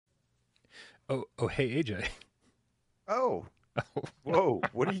Oh, hey, AJ. Oh. Whoa.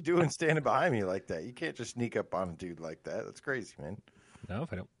 What are you doing standing behind me like that? You can't just sneak up on a dude like that. That's crazy, man. No,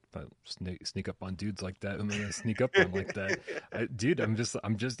 if I sneak up on dudes like that, who am I gonna sneak up on like that? Dude, I'm just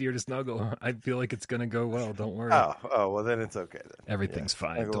here to snuggle. I feel like it's gonna go well. Don't worry. Oh, well then it's okay then. Everything's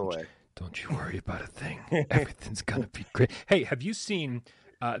fine. Away. Don't you worry about a thing. Everything's gonna be great. Hey, have you seen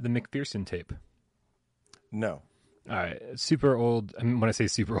the McPherson tape? No. All right, super old. I mean, when I say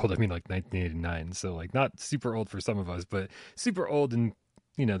super old, I mean like 1989. So like not super old for some of us, but super old in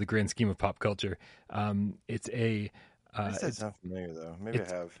the grand scheme of pop culture. It's a. That sounds familiar though. Maybe I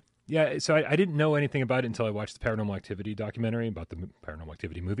have. Yeah, so I didn't know anything about it until I watched the Paranormal Activity documentary about the Paranormal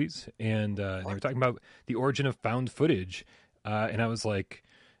Activity movies, and they were talking about the origin of found footage, and I was like,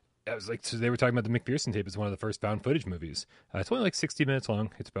 so they were talking about the McPherson tape as one of the first found footage movies. It's only like 60 minutes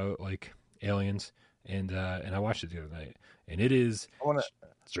long. It's about like aliens. And I watched it the other night, and it is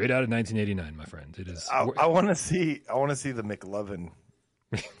straight out of 1989, my friend. It is. I want to see the McLovin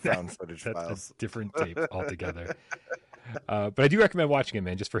found footage that's files. A different tape altogether. But I do recommend watching it,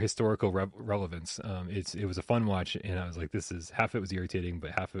 man, just for historical relevance. It was a fun watch, and I was like, this is half of it was irritating, but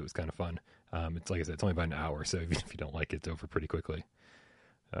half of it was kind of fun. It's like I said, it's only about an hour, so if you don't like it, it's over pretty quickly.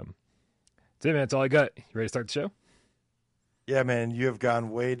 That's it, man. That's all I got. You ready to start the show? Yeah, man, you have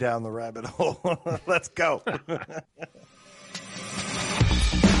gone way down the rabbit hole. Let's go.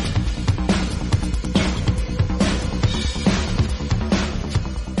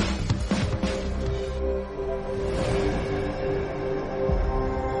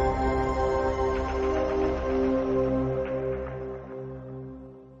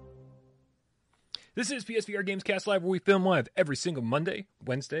 This is PSVR GAMESCAST Live, where we film live every single Monday,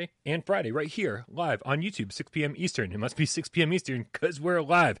 Wednesday, and Friday right here, live on YouTube, 6 p.m. Eastern. It must be 6 p.m. Eastern because we're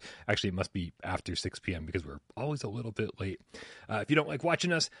live. Actually, it must be after 6 p.m. because we're always a little bit late. If you don't like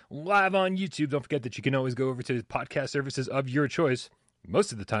watching us live on YouTube, don't forget that you can always go over to the podcast services of your choice,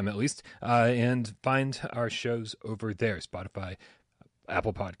 most of the time at least, and find our shows over there. Spotify,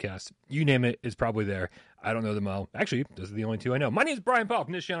 Apple Podcasts, you name it, it's probably there. I don't know them all. Actually, those are the only two I know. My name is Brian Paul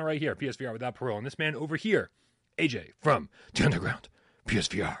from this channel right here, PSVR Without Parole. And this man over here, AJ from the Underground,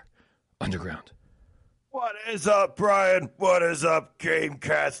 PSVR Underground. What is up, Brian? What is up,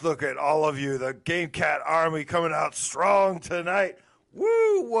 GameCats? Look at all of you. The GameCat army coming out strong tonight.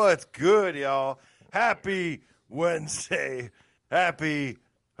 Woo, what's good, y'all? Happy Wednesday. Happy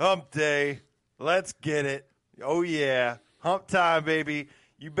hump day. Let's get it. Oh, yeah. Hump time, baby.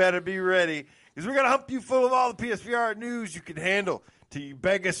 You better be ready, because we're going to hump you full of all the PSVR news you can handle till you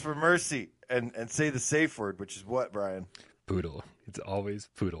beg us for mercy and say the safe word, which is what, Brian? Poodle. It's always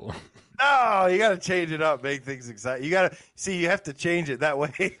poodle. No, you got to change it up, make things exciting. You got to see. You have to change it that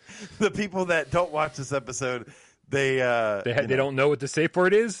way. The people that don't watch this episode, they don't know what the safe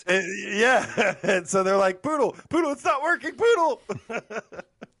word is. Yeah, and so they're like, "Poodle, poodle, it's not working, poodle."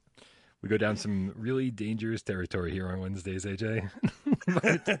 We go down some really dangerous territory here on Wednesdays, AJ.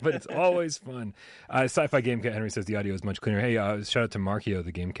 but it's always fun. Sci-Fi Game Cat Henry says the audio is much cleaner. Hey, shout out to Markio,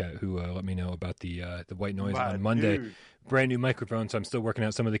 the Game Cat, who let me know about the white noise on Monday. Dude. Brand new microphone, so I'm still working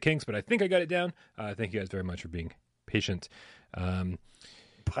out some of the kinks, but I think I got it down. Thank you guys very much for being patient.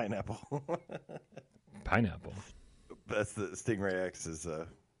 Pineapple. Pineapple. That's the Stingray X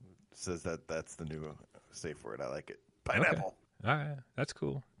says that's the new safe word. I like it. Pineapple. Okay. All right, that's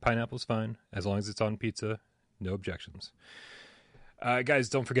cool. Pineapple's fine as long as it's on pizza. No objections. Guys,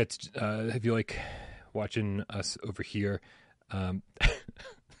 don't forget if you like watching us over here.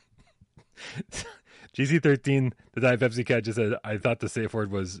 GC13, the Diet Pepsi Cat, just said, I thought the safe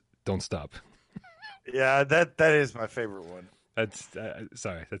word was "don't stop." Yeah, that is my favorite one. That's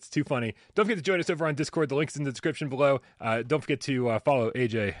sorry, that's too funny. Don't forget to join us over on Discord. The link's in the description below. Don't forget to follow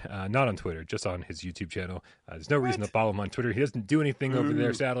AJ, not on Twitter, just on his YouTube channel. There's no reason to follow him on Twitter. He doesn't do anything over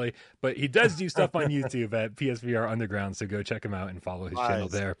there, sadly, but he does do stuff on YouTube at PSVR Underground. So go check him out and follow his channel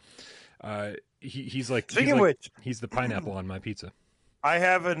there. He's the pineapple on my pizza. I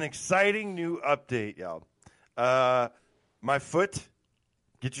have an exciting new update, y'all. My foot,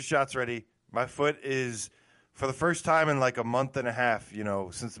 get your shots ready. My foot is, for the first time in like a month and a half,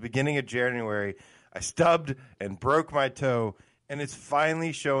 since the beginning of January, I stubbed and broke my toe, and it's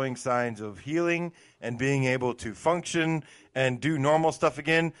finally showing signs of healing and being able to function and do normal stuff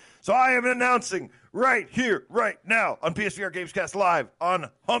again. So I am announcing right here, right now, on PSVR GamesCast Live on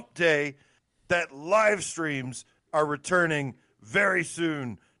Hump Day, that live streams are returning very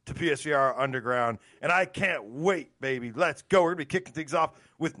soon to PSVR Underground, and I can't wait, baby. Let's go. We're going to be kicking things off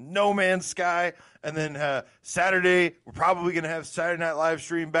with No Man's Sky, and then Saturday, we're probably going to have Saturday Night Live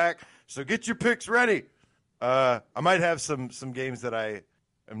stream back, so get your picks ready. I might have some games that I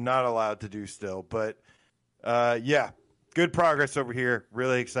am not allowed to do still. But yeah, good progress over here.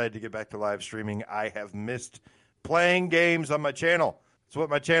 Really excited to get back to live streaming. I have missed playing games on my channel. That's what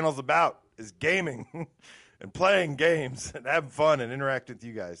my channel's about, is gaming and playing games and having fun and interacting with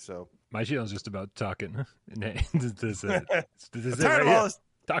you guys. So My channel's just about talking. This I'm is tired of all this.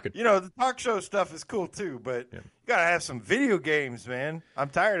 talking. You know, the talk show stuff is cool too, but you gotta have some video games, man. I'm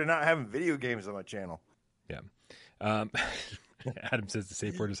tired of not having video games on my channel. Yeah. Adam says the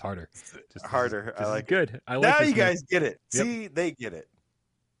safe word is harder. Just Harder. This I like is good. I like now this you one. guys get it. Yep. See, they get it.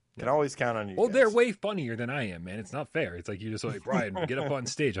 Can always count on you. Well, guys. they're way funnier than I am, man. It's not fair. It's like you're just like, Brian, get up on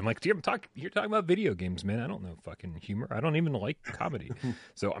stage. I'm like, you're talking about video games, man. I don't know fucking humor. I don't even like comedy.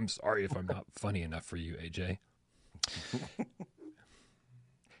 So I'm sorry if I'm not funny enough for you, AJ.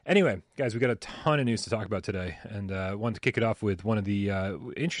 Anyway, guys, we got a ton of news to talk about today, and I wanted to kick it off with one of the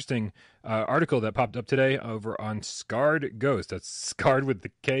interesting article that popped up today over on Scarred Ghost. That's Scarred with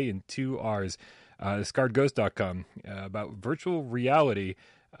the K and 2 R's. ScarredGhost.com about virtual reality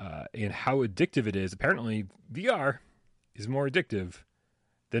and how addictive it is. Apparently, VR is more addictive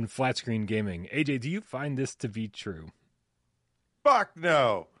than flat screen gaming. AJ, do you find this to be true? Fuck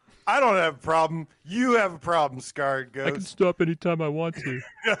no. I don't have a problem. You have a problem, Scarred Ghost. I can stop anytime I want to.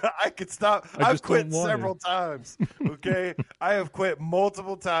 I could stop. I I've just don't quit want several times. Okay? I have quit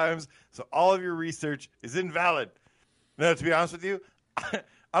multiple times, so all of your research is invalid. No, to be honest with you,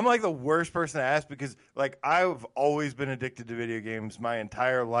 I'm like the worst person to ask because like I've always been addicted to video games my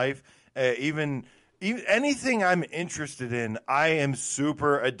entire life. Even anything I'm interested in, I am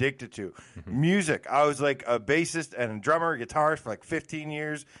super addicted to. Music. I was like a bassist and a drummer, guitarist for like 15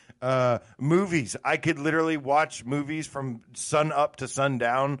 years. Movies. I could literally watch movies from sun up to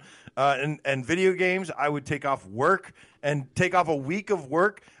sundown. And video games, I would take off work and take off a week of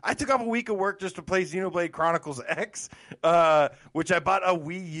work. I took off a week of work just to play Xenoblade Chronicles X, which I bought a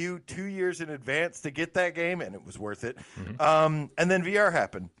Wii U 2 years in advance to get that game, and it was worth it. And then VR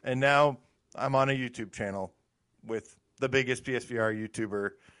happened, and now I'm on a YouTube channel with the biggest PSVR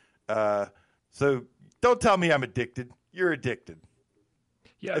YouTuber. So don't tell me I'm addicted. You're addicted.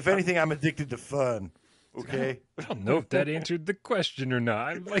 Yeah, If anything, I'm addicted to fun. Okay. I don't know if that answered the question or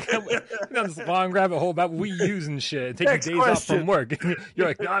not. I'm like, I'm down this long rabbit hole about Wii U's and shit, taking Next days off question. from work. You're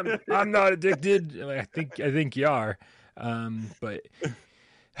like, no, I'm not addicted. I think you are. But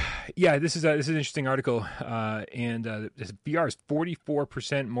yeah, this is an interesting article, and this VR is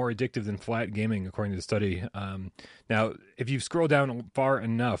 44% more addictive than flat gaming, according to the study. Now, if you scroll down far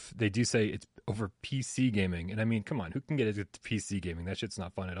enough, they do say it's over PC gaming, and I mean, come on, who can get addicted to PC gaming? That shit's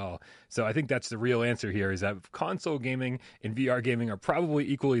not fun at all. So I think that's the real answer here: is that console gaming and VR gaming are probably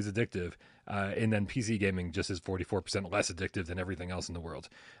equally as addictive, and then PC gaming just is 44% less addictive than everything else in the world.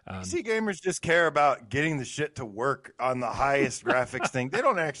 PC gamers just care about getting the shit to work on the highest graphics thing. They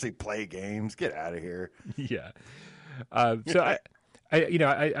don't actually play games. Get out of here. Yeah. So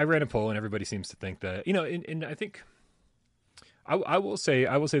I ran a poll, and everybody seems to think that, and I think I will say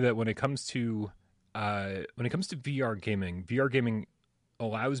that when it comes to VR gaming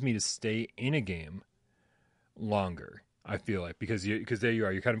allows me to stay in a game longer. I feel like because there you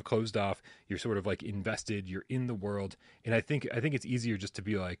are, you're kind of closed off, you're sort of like invested, you're in the world, and I think it's easier just to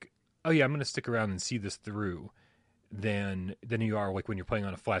be like, oh yeah, I'm going to stick around and see this through than you are like when you're playing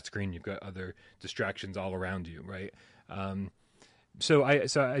on a flat screen. You've got other distractions all around you, right? So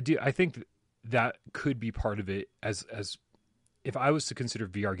I think that could be part of it. As if I was to consider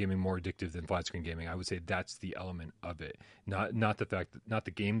VR gaming more addictive than flat screen gaming, I would say that's the element of it. Not the fact that, not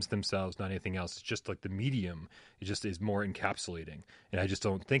the games themselves, not anything else. It's just like the medium. It just is more encapsulating, and I just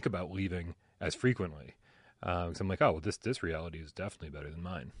don't think about leaving as frequently. Because I'm like, oh, well, this reality is definitely better than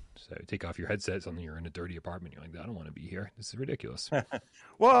mine. So take off your headset, suddenly you're in a dirty apartment. You're like, I don't want to be here. This is ridiculous.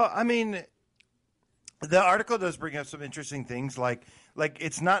 Well, I mean, the article does bring up some interesting things, like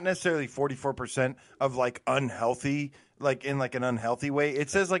it's not necessarily 44% of like unhealthy, like in like an unhealthy way.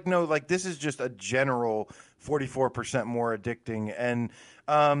 It says like, no, like this is just a general 44% more addicting. And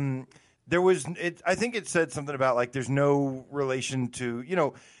I think it said something about like there's no relation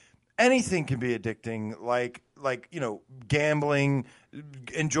to, anything can be addicting, like gambling,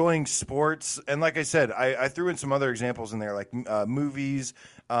 enjoying sports, and like I said, I threw in some other examples in there, like movies,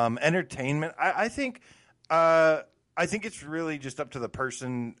 entertainment. I think it's really just up to the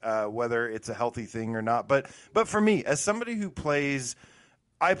person whether it's a healthy thing or not. But for me, as somebody who plays,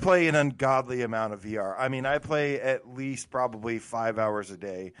 I play an ungodly amount of VR. I mean, I play at least probably 5 hours a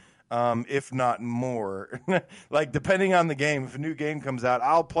day. If not more, like depending on the game. If a new game comes out,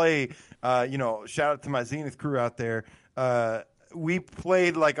 I'll play. Shout out to my Zenith crew out there. We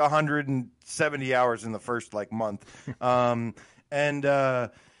played like 170 hours in the first like month, And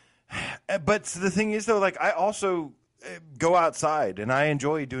but the thing is, though, like I also go outside and I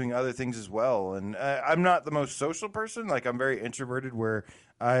enjoy doing other things as well. And I'm not the most social person. Like I'm very introverted, where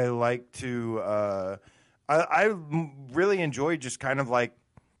I like to. I really enjoy just kind of like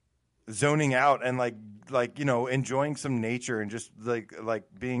zoning out and like enjoying some nature and just like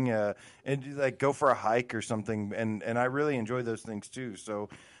being and like go for a hike or something. And I really enjoy those things too. So.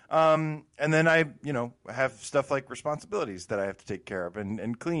 And then I, have stuff like responsibilities that I have to take care of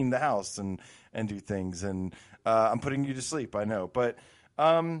and clean the house and do things. And I'm putting you to sleep, I know. But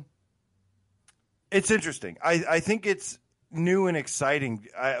it's interesting. I think it's new and exciting.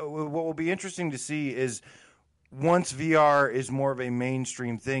 What will be interesting to see is once VR is more of a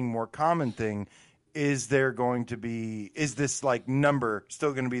mainstream thing, more common thing, is this like number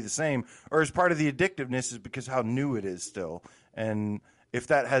still going to be the same? Or is part of the addictiveness is because how new it is still? And if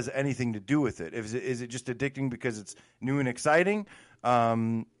that has anything to do with it. Is it just addicting because it's new and exciting?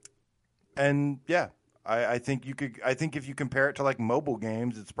 And yeah, I think if you compare it to like mobile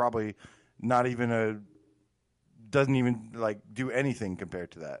games, it's probably not even doesn't even like do anything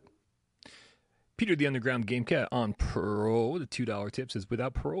compared to that. Peter the Underground Game Cat on Parole, the $2 tip says,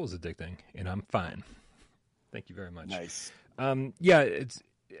 without parole is addicting, and I'm fine. Thank you very much. Nice. I don't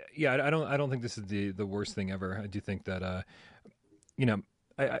think this is the worst thing ever. I do think that I'm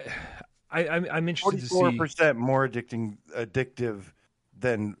interested to see 44% more addictive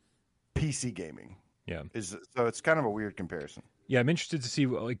than PC gaming. Yeah. So it's kind of a weird comparison. Yeah, I'm interested to see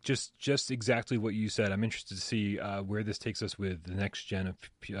like just exactly what you said. I'm interested to see where this takes us with the next gen of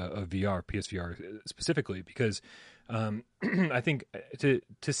VR, PSVR specifically, because I think to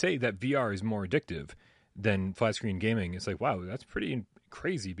say that VR is more addictive than flat screen gaming, it's like, wow, that's pretty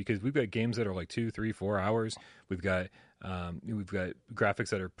crazy, because we've got games that are like 2, 3, 4 hours. We've got graphics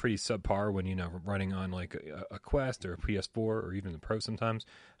that are pretty subpar when running on like a Quest or a PS4 or even the Pro sometimes.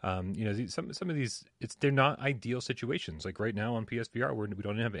 Some of these they're not ideal situations. Like right now on PSVR, we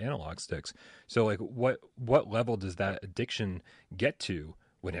don't have analog sticks. So like what level does that addiction get to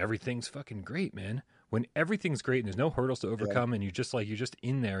when everything's fucking great, man? When everything's great and there's no hurdles to overcome, and you're just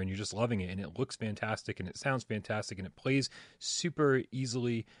in there and you're just loving it, and it looks fantastic and it sounds fantastic and it plays super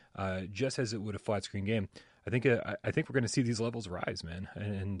easily, just as it would a flat screen game. I think we're going to see these levels rise, man,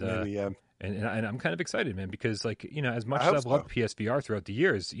 and I'm kind of excited, man, because as much as I've loved PSVR throughout the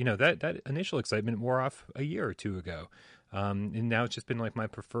years, that initial excitement wore off a year or two ago, and now it's just been like my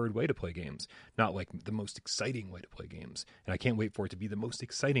preferred way to play games, not like the most exciting way to play games, and I can't wait for it to be the most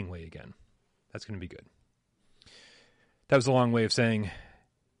exciting way again. That's going to be good. That was a long way of saying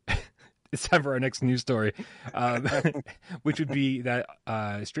it's time for our next news story, which would be that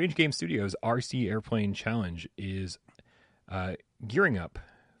Strange Game Studios' RC Airplane Challenge is gearing up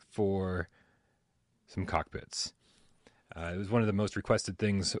for some cockpits. It was one of the most requested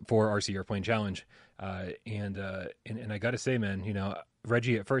things for RC Airplane Challenge, and I got to say, man,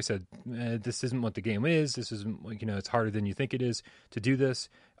 Reggie at first said, "This isn't what the game is. This isn't it's harder than you think it is to do this."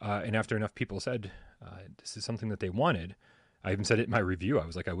 And after enough people said this is something that they wanted, I even said it in my review. I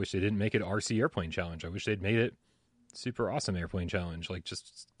was like, I wish they didn't make it RC Airplane Challenge. I wish they'd made it Super Awesome Airplane Challenge. Like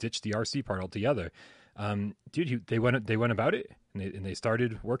just ditch the RC part altogether. Dude, they went about it and they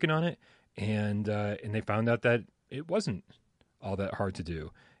started working on it, and they found out that it wasn't all that hard to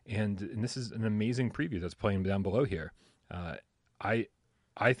do. And this is an amazing preview that's playing down below here.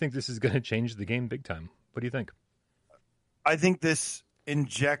 I think this is going to change the game big time. What do you think? I think this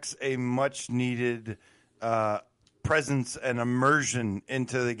injects a much needed presence and immersion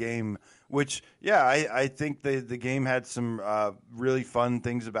into the game, which, I think the game had some really fun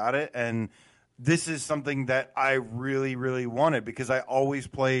things about it. And this is something that I really, really wanted, because I always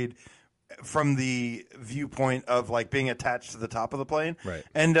played from the viewpoint of like being attached to the top of the plane. Right.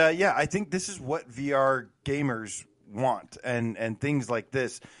 And I think this is what VR gamers want, and things like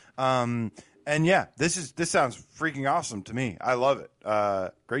this. This sounds freaking awesome to me. I love it.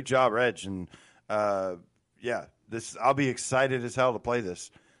 Great job, Reg. And I'll be excited as hell to play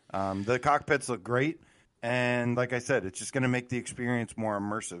this. The cockpits look great, and like I said, it's just going to make the experience more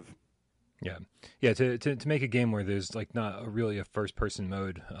immersive. Yeah. To make a game where there's like not really a first person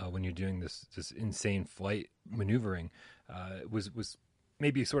mode when you're doing this insane flight maneuvering was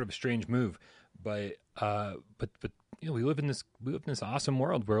maybe sort of a strange move, but we live in this awesome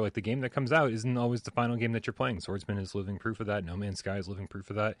world where like the game that comes out isn't always the final game that you're playing. Swordsman is living proof of that. No Man's Sky is living proof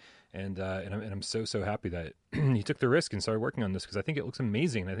of that. And I'm so happy that he took the risk and started working on this, because I think it looks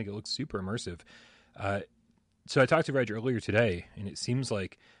amazing and I think it looks super immersive. So I talked to Reg earlier today, and it seems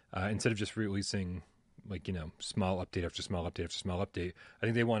like instead of just releasing small update after small update after small update, I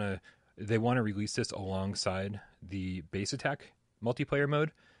think they want to release this alongside the base attack multiplayer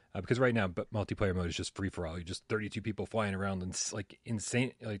mode. Because right now, multiplayer mode is just free for all. You're just 32 people flying around and like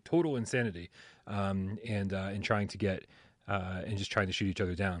insane, like total insanity, and trying to get and just trying to shoot each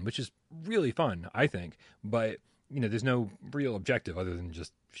other down, which is really fun, I think. But there's no real objective other than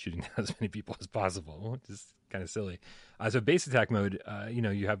just shooting down as many people as possible, which is kind of silly. So base attack mode,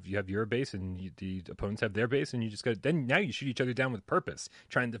 you have your base and the opponents have their base, and you just now you shoot each other down with purpose,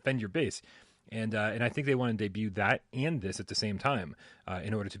 trying to defend your base. And I think they want to debut that and this at the same time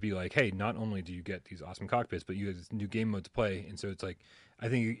in order to be like, hey, not only do you get these awesome cockpits, but you have this new game mode to play. And so it's like, I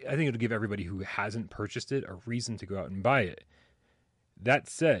think it'll give everybody who hasn't purchased it a reason to go out and buy it. That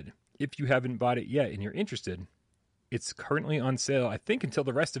said, if you haven't bought it yet and you're interested, it's currently on sale, I think, until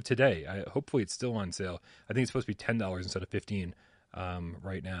the rest of today. Hopefully it's still on sale. I think it's supposed to be $10 instead of $15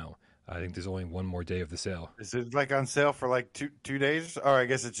 right now. I think there's only one more day of the sale. Is it like on sale for like two days? Or I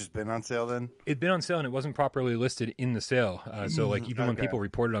guess it's just been on sale then? It'd been on sale and it wasn't properly listed in the sale. So like even when people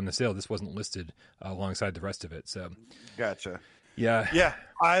reported on the sale, this wasn't listed alongside the rest of it. So gotcha. Yeah. Yeah.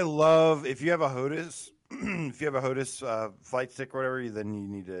 I love, if you have a HOTAS, flight stick or whatever, then you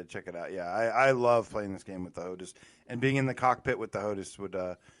need to check it out. Yeah. I love playing this game with the HOTAS, and being in the cockpit with the HOTAS would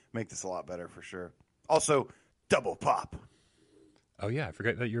make this a lot better for sure. Also, double pop. Oh, yeah. I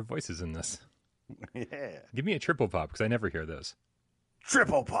forgot that your voice is in this. Yeah. Give me a triple pop because I never hear those.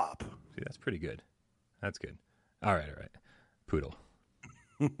 Triple pop. See, that's pretty good. That's good. All right. Poodle.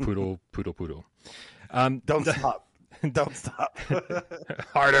 Poodle. Don't stop. Don't stop.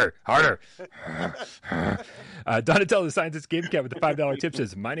 Harder. Donatello, the Scientist Game Cat with the $5 tip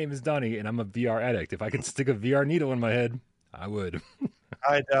says, my name is Donnie, and I'm a VR addict. If I could stick a VR needle in my head, I would.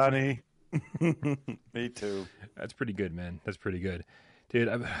 Hi, Donnie. Me too. That's pretty good, man. That's pretty good. Dude,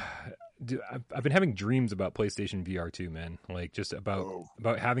 I've been having dreams about PlayStation VR 2, man. Like, just about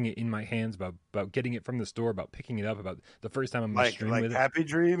having it in my hands, about getting it from the store, about picking it up, about the first time I'm going to stream with it. Happy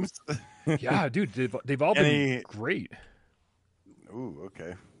dreams? Yeah, dude. They've all been great. Ooh,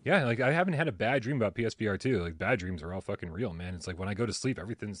 okay. Yeah, like, I haven't had a bad dream about PSVR 2. Like, bad dreams are all fucking real, man. It's like when I go to sleep,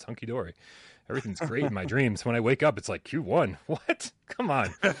 everything's hunky-dory. Everything's great in my dreams. When I wake up, it's like Q1. What? Come on.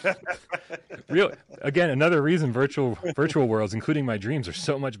 Again, another reason virtual worlds, including my dreams, are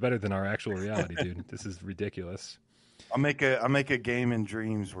so much better than our actual reality, dude. This is ridiculous. I'll make a game in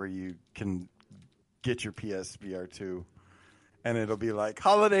dreams where you can get your PSVR 2, and it'll be like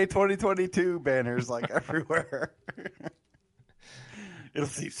Holiday 2022 banners like everywhere. It'll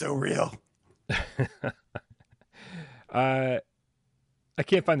seem so real. I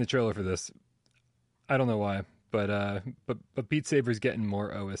can't find the trailer for this. I don't know why, but Beat Saber's getting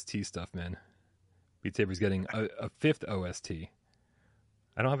more OST stuff, man. Beat Saber's getting a fifth OST.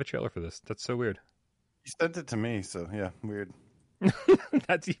 I don't have a trailer for this. That's so weird. You sent it to me, so yeah, weird.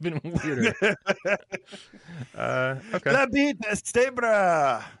 That's even weirder. Okay. La Beat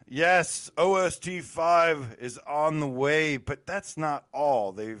Saber. Yes, OST 5 is on the way, but that's not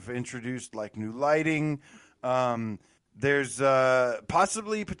all. They've introduced like new lighting. There's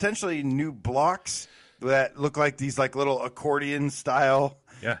potentially new blocks that look like these like little accordion style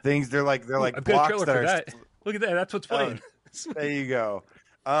things. They're like I've blocks got a trailer for that. Look at that. That's what's playing. There you go.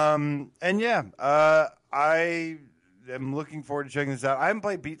 And yeah, I am looking forward to checking this out. I haven't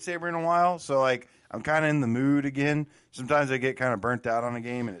played Beat Saber in a while, so like I'm kind of in the mood again. Sometimes I get kind of burnt out on a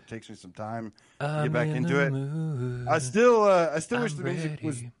game, and it takes me some time to get back into it. I still wish the music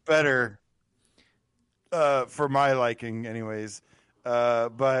was better for my liking, anyways.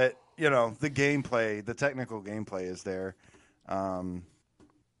 But the technical gameplay is there.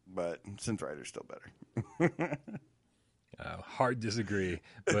 But Synth Rider's still better. Hard disagree,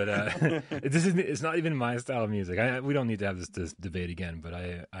 but it's not even my style of music. We don't need to have this debate again, but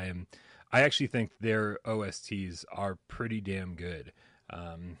I actually think their OSTs are pretty damn good.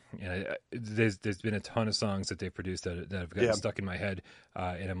 And there's been a ton of songs that they've produced that have gotten stuck in my head,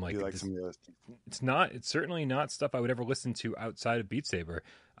 and I'm like, it's certainly not stuff I would ever listen to outside of Beat Saber,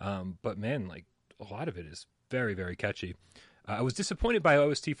 but man, like a lot of it is very, very catchy. I was disappointed by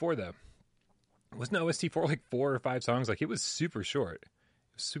OST 4 though. Wasn't OST 4 like 4 or 5 songs? Like it was super short.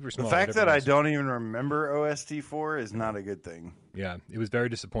 It was super small. The fact that I don't even remember OST 4 is not a good thing. Yeah, it was very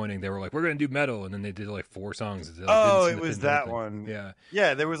disappointing. They were like, we're going to do metal, and then they did like 4 songs. It was that one. Yeah.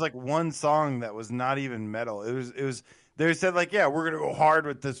 Yeah, there was like one song that was not even metal. It was they said like, yeah, we're going to go hard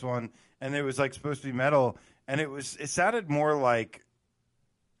with this one, and it was like supposed to be metal, and it sounded more like,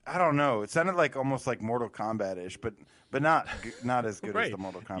 I don't know. It sounded like almost like Mortal Kombat-ish, but not as good as the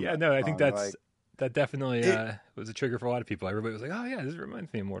Mortal Kombat. Yeah, no, I think that definitely was a trigger for a lot of people. Everybody was like, oh yeah, this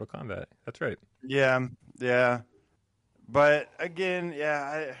reminds me of Mortal Kombat. That's right. Yeah. But again,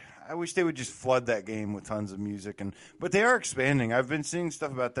 I wish they would just flood that game with tons of music, but they are expanding. I've been seeing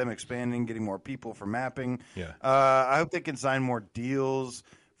stuff about them expanding, getting more people for mapping. Yeah. I hope they can sign more deals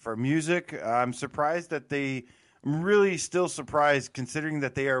for music. I'm really still surprised considering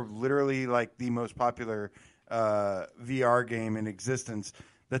that they are literally like the most popular VR game in existence,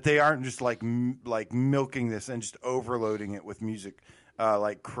 that they aren't just like milking this and just overloading it with music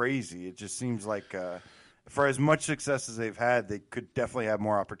like crazy. It just seems like for as much success as they've had, they could definitely have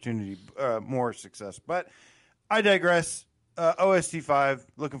more opportunity, more success. But I digress. OST 5,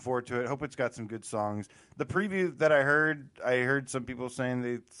 looking forward to it. Hope it's got some good songs. The preview that I heard some people saying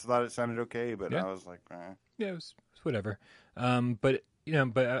they thought it sounded okay, but I was like, yeah, it was whatever. But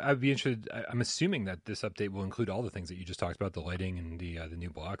I'd be interested. I'm assuming that this update will include all the things that you just talked about, the lighting and the new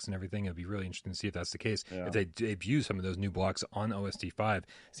blocks and everything. It'd be really interesting to see if that's the case. Yeah. If they debut some of those new blocks on OST 5,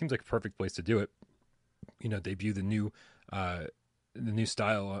 seems like a perfect place to do it. Debut the new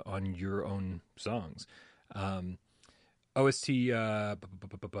style on your own songs. OST.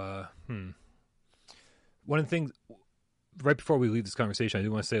 One of the things right before we leave this conversation, I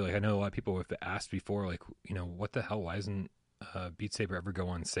do want to say, I know a lot of people have asked before, what the hell? Why isn't Beat Saber ever go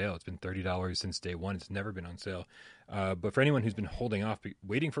on sale? It's been $30 since day one. It's never been on sale. But for anyone who's been holding off,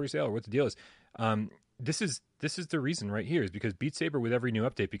 waiting for a sale, or what the deal is, this is the reason right here, is because Beat Saber with every new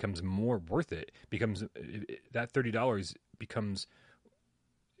update becomes more worth it. That $30 becomes,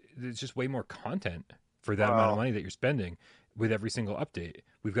 there's just way more content for that amount of money that you're spending with every single update.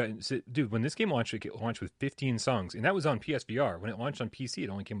 When this game launched, it launched with 15 songs, and that was on PSVR. When it launched on PC, it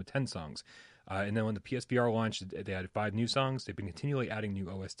only came with 10 songs. And then when the PSVR launched, they added 5 new songs. They've been continually adding new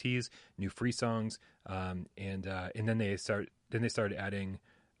OSTs, new free songs, and then they started adding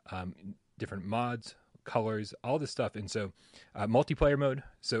different mods, colors, all this stuff, and so multiplayer mode.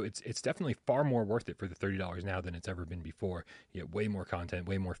 So it's definitely far more worth it for the $30 now than it's ever been before. You get way more content,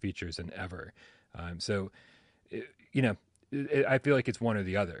 way more features than ever. I feel like it's one or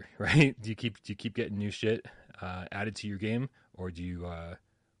the other, right? Do you keep getting new shit added to your game, or do you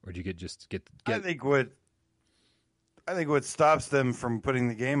get? I think what stops them from putting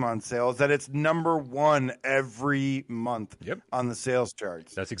the game on sale is that it's number 1 every month on the sales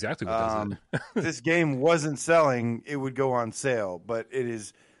charts. That's exactly what does it. If this game wasn't selling, it would go on sale, but it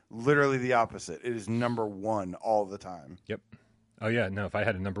is literally the opposite. It is number 1 all the time. Yep. Oh, yeah. No, if I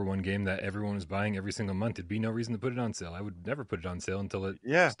had a number 1 game that everyone was buying every single month, there'd be no reason to put it on sale. I would never put it on sale until it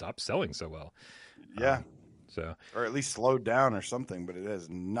stopped selling so well. Yeah. Or at least slowed down or something, but it is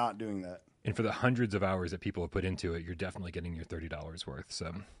not doing that. And for the hundreds of hours that people have put into it, you're definitely getting your $30 worth.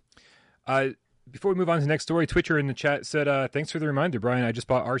 So before we move on to the next story, Twitcher in the chat said, thanks for the reminder, Brian. I just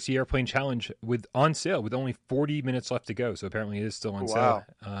bought RC Airplane Challenge on sale with only 40 minutes left to go. So apparently it is still on sale.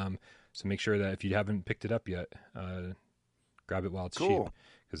 So make sure that if you haven't picked it up yet, grab it while it's cheap.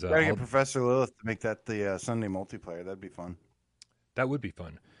 Because gotta get Professor Lilith to make that the Sunday multiplayer. That'd be fun. That would be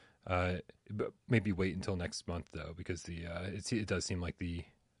fun. But maybe wait until next month though, because it does seem like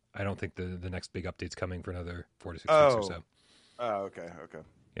I don't think the next big update's coming for another 4 to 6 weeks or so. Oh, okay.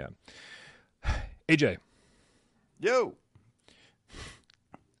 Yeah. AJ. Yo.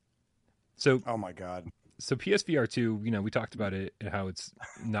 So. Oh my God. So PSVR 2, we talked about it and how it's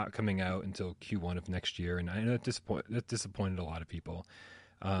not coming out until Q1 of next year, and I know that disappointed a lot of people.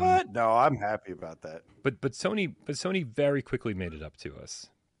 What? No, I'm happy about that. But Sony very quickly made it up to us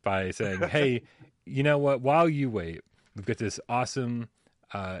by saying, "Hey, you know what? While you wait, we've got this awesome,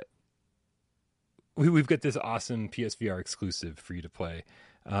 we've got this awesome PSVR exclusive for you to play."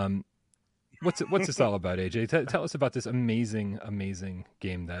 What's this all about, AJ? Tell us about this amazing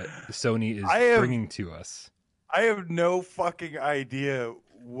game that Sony is bringing to us. I have no fucking idea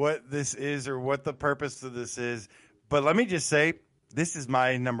what this is or what the purpose of this is, but let me just say, this is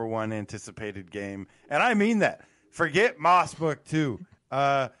my number 1 anticipated game, and I mean that. Forget Moss Book 2.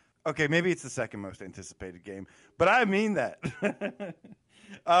 Okay, maybe it's the second most anticipated game, but I mean that.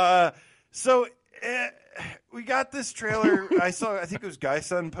 We got this trailer. I think it was Guy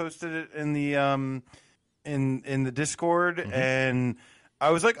Son posted it in the in the Discord, and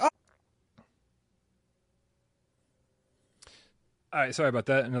I was like, "Oh." All right, sorry about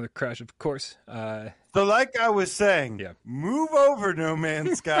that. Another crash, of course. So, like I was saying, move over, No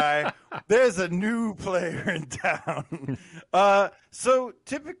Man's Sky. There's a new player in town. So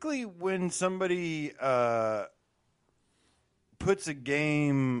typically, when somebody puts a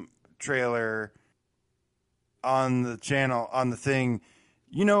game trailer on the channel, on the thing,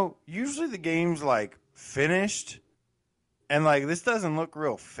 usually the game's like finished, and like this doesn't look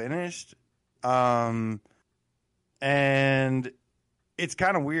real finished, and it's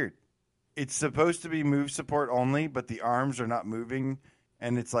kind of weird. It's supposed to be move support only, but the arms are not moving,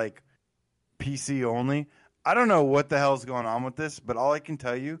 and it's like PC only. I don't know what the hell's going on with this, but all I can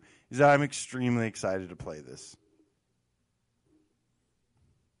tell you is that I'm extremely excited to play this.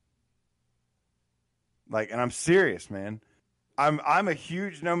 Like, and I'm serious, man. I'm a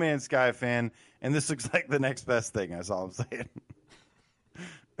huge No Man's Sky fan, and this looks like the next best thing. That's all I'm saying.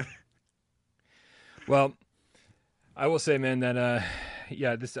 Well, I will say, man, that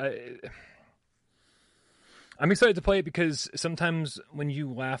I'm excited to play it because sometimes when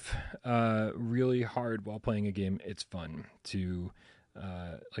you laugh really hard while playing a game, it's fun. To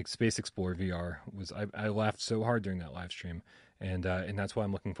like Space Explorer VR I laughed so hard during that live stream, and that's why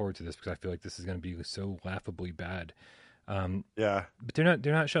I'm looking forward to this, because I feel like this is going to be so laughably bad. Yeah, but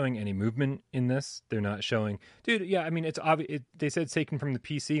they're not showing any movement in this. They're not showing, dude. Yeah, I mean, it's obvious. They said it's taken from the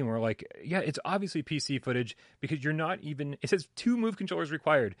PC, and we're like, yeah, it's obviously PC footage, because you're not even. It says 2 move controllers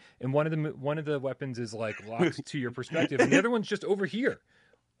required, and one of the weapons is like locked to your perspective, and the other one's just over here.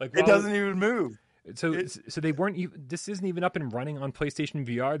 Like it doesn't even move. So they weren't even. This isn't even up and running on PlayStation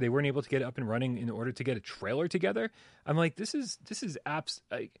VR. They weren't able to get it up and running in order to get a trailer together. I'm like, this is apps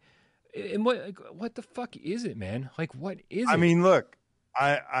like. And what the fuck is it, man? Like, what is it? I mean, look.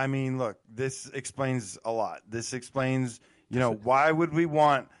 This explains a lot. This explains, why would we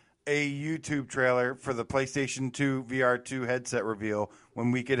want a YouTube trailer for the PlayStation 2 VR2 headset reveal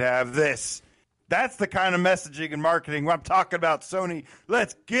when we could have this? That's the kind of messaging and marketing I'm talking about, Sony.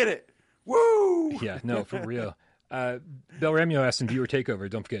 Let's get it. Woo! Yeah, no, for real. Belramio asked in Viewer Takeover.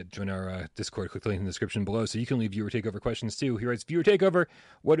 Don't forget, join our Discord. Click the link in the description below so you can leave Viewer Takeover questions too. He writes, Viewer Takeover,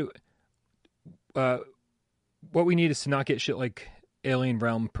 what we need is to not get shit like Alien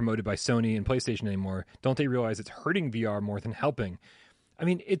Realm promoted by Sony and PlayStation anymore. Don't they realize it's hurting VR more than helping? I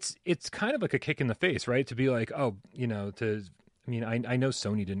mean, it's kind of like a kick in the face, right? To be like, I know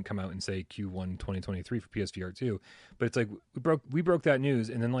Sony didn't come out and say Q1 2023 for PSVR 2, but it's like we broke that news,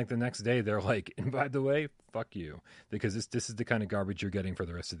 and then like the next day they're like, and by the way, fuck you, because this is the kind of garbage you're getting for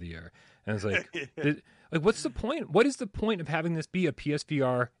the rest of the year. And it's like, like, what's the point? What is the point of having this be a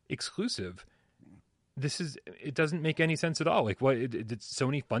PSVR exclusive? It doesn't make any sense at all. Like, what did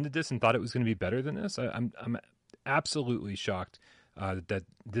Sony funded this and thought it was going to be better than this? I'm absolutely shocked that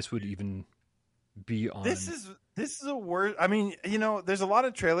this would even be on. This is a word. I mean, there's a lot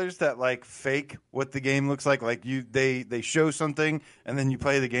of trailers that like fake what the game looks like. Like they show something and then you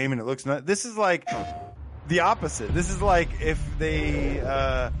play the game and it looks not. This is like the opposite. This is like if they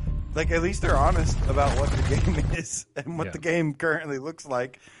at least they're honest about what the game is and what the game currently looks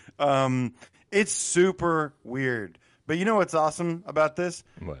like. It's super weird. But you know what's awesome about this?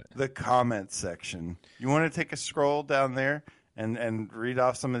 What? The comment section. You want to take a scroll down there and read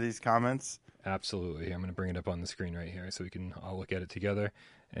off some of these comments? Absolutely. I'm going to bring it up on the screen right here so we can all look at it together.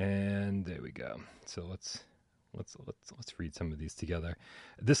 And there we go. So let's read some of these together.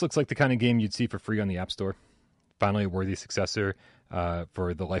 This looks like the kind of game you'd see for free on the App Store. Finally, a worthy successor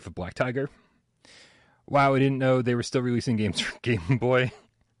for The Life of Black Tiger. Wow, I didn't know they were still releasing games for Game Boy.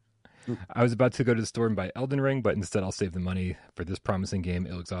 I was about to go to the store and buy Elden Ring, but instead I'll save the money for this promising game.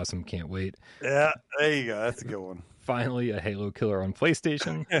 It looks awesome. Can't wait. Yeah, there you go. That's a good one. Finally, a Halo killer on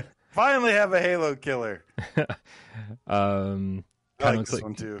PlayStation. Finally have a Halo killer. Kind of looks this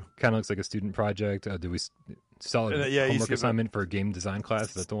one too. Kind of looks like a student project. Solid homework assignment for a game design class.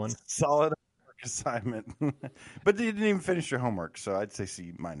 Is that the one? Solid homework assignment. But you didn't even finish your homework, so I'd say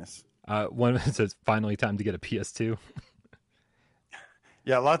C-. One says, finally time to get a PS2.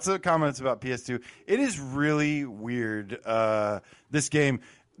 Yeah, lots of comments about PS2. It is really weird. This game,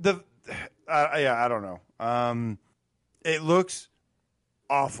 I don't know. It looks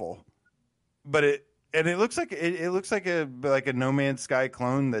awful, but it looks like a No Man's Sky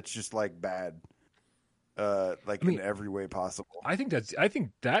clone that's just like bad, in every way possible. I think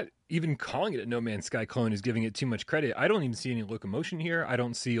that even calling it a No Man's Sky clone is giving it too much credit. I don't even see any locomotion here. I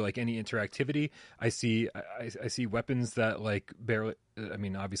don't see like any interactivity. I see weapons that like barely. I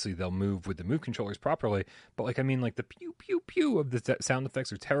mean, obviously they'll move with the move controllers properly, but the pew pew pew of the sound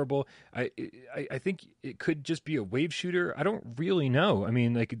effects are terrible. I think it could just be a wave shooter. I don't really know. I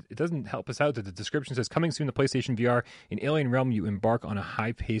mean, like it doesn't help us out that the description says coming soon to PlayStation VR. In Alien Realm, you embark on a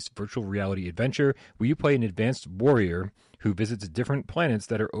high-paced virtual reality adventure where you play an advanced warrior who visits different planets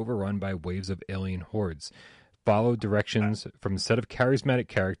that are overrun by waves of alien hordes. Follow directions from a set of charismatic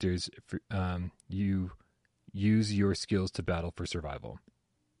characters. You use your skills to battle for survival.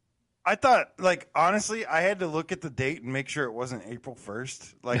 I thought, honestly, I had to look at the date and make sure it wasn't April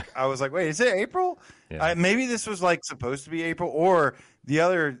 1st. I was like, wait, is it April? Yeah. Maybe this was, supposed to be April. Or the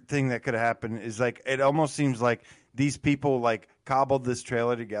other thing that could have happened is, it almost seems like these people like cobbled this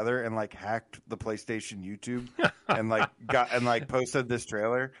trailer together and like hacked the PlayStation YouTube and like posted this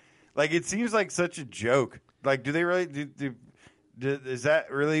trailer. Like, it seems like such a joke. Like, do they really is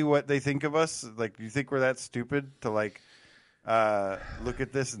that really what they think of us? Like, do you think we're that stupid to like look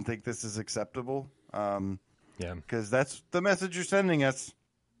at this and think this is acceptable? Yeah, because that's the message you're sending us.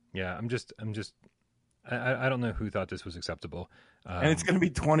 Yeah, I don't know who thought this was acceptable. And it's going to be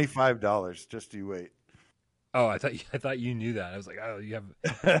 $25. Just you wait. Oh, I thought you knew that. I was like, oh,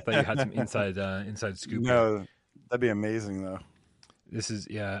 I thought you had some inside scoop. No, that'd be amazing though. This is,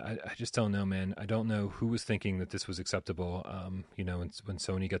 I just don't know, man. I don't know who was thinking that this was acceptable. When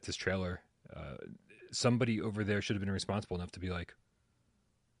Sony got this trailer, somebody over there should have been responsible enough to be like,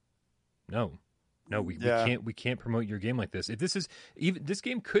 no, we can't promote your game like this. If this is even, this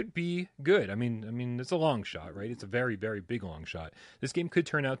game could be good. I mean, it's a long shot, right? It's a very, very big long shot. This game could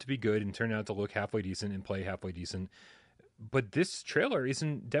turn out to be good and turn out to look halfway decent and play halfway decent. But this trailer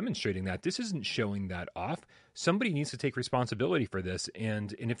isn't demonstrating that. This isn't showing that off. Somebody needs to take responsibility for this.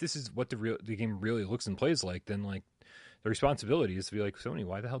 And if this is what the game really looks and plays like, then like the responsibility is to be like, Sony,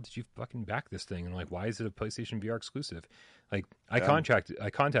 why the hell did you fucking back this thing? And like, why is it a PlayStation VR exclusive? Like, I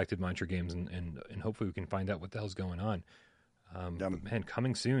contacted Monitor Games and hopefully we can find out what the hell's going on. But man,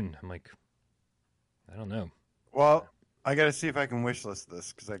 coming soon. I'm like, I don't know. Well, I got to see if I can wishlist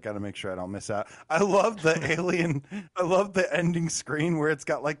this because I got to make sure I don't miss out. I love the alien. I love the ending screen where it's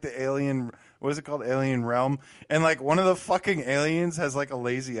got like the alien. What is it called? Alien Realm. And like one of the fucking aliens has like a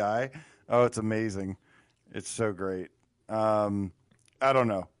lazy eye. Oh, it's amazing. It's so great. I don't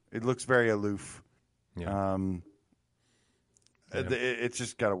know. It looks very aloof. Yeah. It's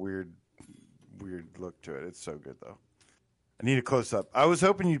just got a weird look to it. It's so good though. I need a close up. I was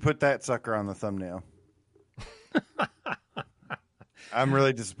hoping you'd put that sucker on the thumbnail. I'm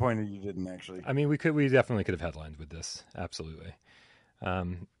really disappointed you didn't actually. I mean, we definitely could have headlined with this. Absolutely.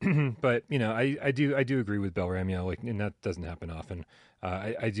 But I do agree with Bel Ramio, like, and that doesn't happen often.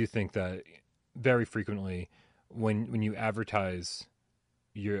 I do think that very frequently when you advertise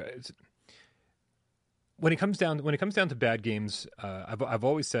when it comes down to bad games, I've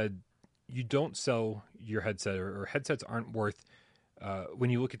always said you don't sell your headset or headsets aren't worth. When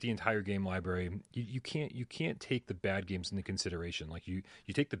you look at the entire game library, you can't take the bad games into consideration. Like you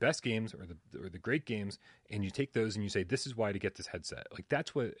take the best games or the great games, and you take those and you say this is why to get this headset. Like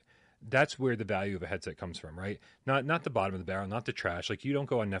that's where the value of a headset comes from, right? Not the bottom of the barrel, not the trash. Like you don't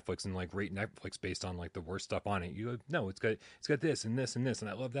go on Netflix and like rate Netflix based on like the worst stuff on it. You go, no, it's got this and this and this, and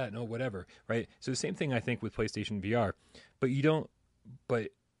I love that. No, whatever, right? So the same thing I think with PlayStation VR, but you don't.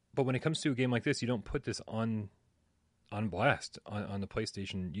 But when it comes to a game like this, you don't put this on blast on the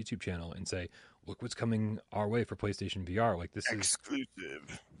PlayStation YouTube channel and say, look what's coming our way for PlayStation VR. Like this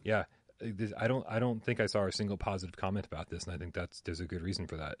exclusive. Yeah. I don't think I saw a single positive comment about this. And I think there's a good reason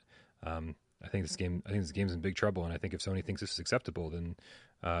for that. I think this game's in big trouble. And I think if Sony thinks this is acceptable, then,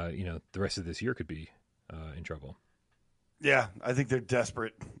 the rest of this year could be, in trouble. Yeah. I think they're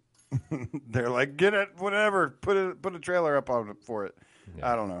desperate. They're like, get it, whatever, put a trailer up on it for it.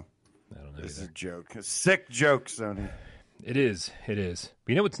 Yeah. I don't know. This is a joke. A sick joke, Sony. It is. But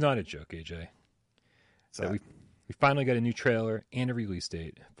you know what's not a joke, AJ? So we finally got a new trailer and a release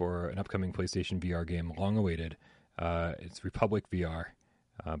date for an upcoming PlayStation VR game, long awaited. It's Republique VR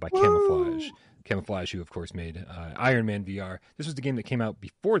by Camouflaj. Camouflaj, who of course made Iron Man VR. This was the game that came out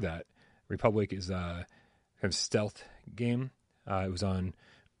before that. Republique is a kind of stealth game. It was on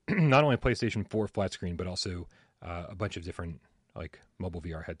not only PlayStation 4 flat screen, but also a bunch of different like mobile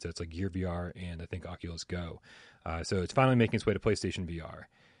VR headsets like Gear VR and I think Oculus Go. So it's finally making its way to PlayStation VR.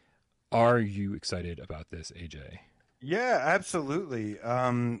 Are you excited about this, AJ? Yeah, absolutely.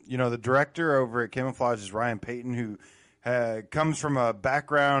 The director over at Camouflaj is Ryan Payton, who comes from a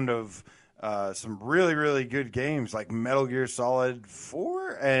background of some really, really good games like Metal Gear Solid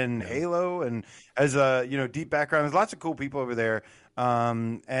 4 and Halo, and has a deep background. There's lots of cool people over there.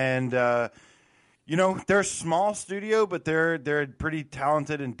 They're a small studio, but they're a pretty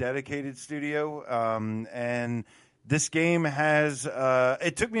talented and dedicated studio. And this game has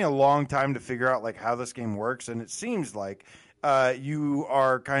it took me a long time to figure out like how this game works, and it seems like you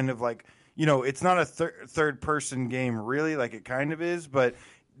are kind of like it's not a third person game really, like it kind of is, but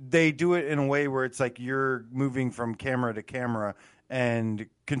they do it in a way where it's like you're moving from camera to camera and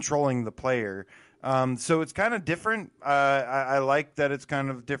controlling the player. So it's kind of different. I like that it's kind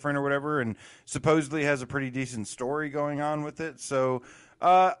of different or whatever, and supposedly has a pretty decent story going on with it. So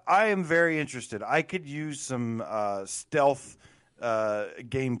I am very interested. I could use some stealth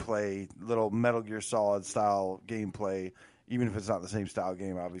gameplay, little Metal Gear Solid style gameplay, even if it's not the same style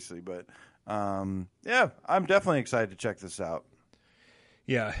game, obviously. But yeah, I'm definitely excited to check this out.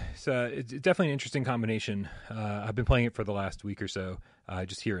 Yeah, it's definitely an interesting combination. I've been playing it for the last week or so,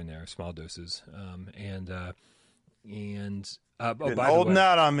 just here and there, small doses. By the Holding way,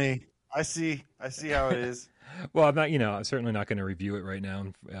 out on me. I see how it is. well, I'm not, I'm certainly not going to review it right now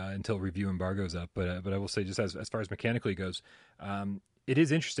until review embargo's up. But I will say, just as far as mechanically goes, it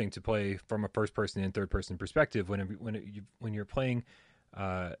is interesting to play from a first person and third person perspective when you're playing.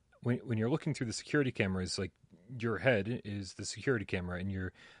 When you're looking through the security cameras, like your head is the security camera, and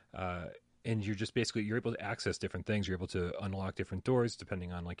you're just basically you're able to access different things. You're able to unlock different doors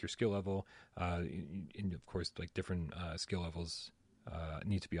depending on like your skill level, and of course like different skill levels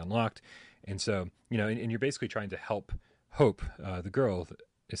need to be unlocked. And so and you're basically trying to help Hope, the girl,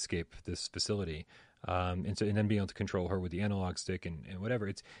 escape this facility. And then being able to control her with the analog stick and whatever.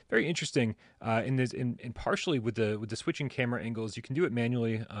 It's very interesting. And partially with the switching camera angles, you can do it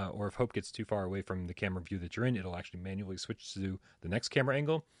manually, or if Hope gets too far away from the camera view that you're in, it'll actually manually switch to the next camera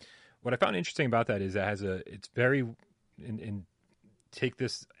angle. What I found interesting about that is it's very, and take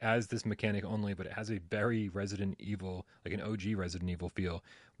this as this mechanic only, but it has a very Resident Evil, like an OG Resident Evil feel,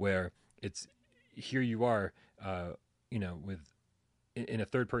 where it's here you are, with in a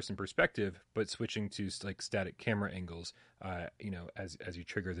third person perspective, but switching to like static camera angles, as you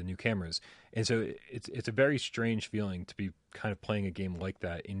trigger the new cameras. And so it's a very strange feeling to be kind of playing a game like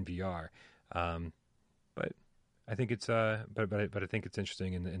that in VR. But I think it's but I think it's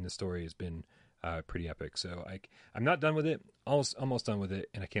interesting, and the story has been pretty epic. So I'm not done with it, almost done with it,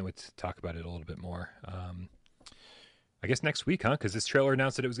 and I can't wait to talk about it a little bit more. I guess next week, huh? Because this trailer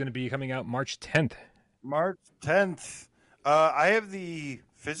announced that it was going to be coming out March 10th. March 10th. I have the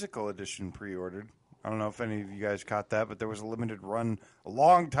physical edition pre-ordered. I don't know if any of you guys caught that, but there was a limited run a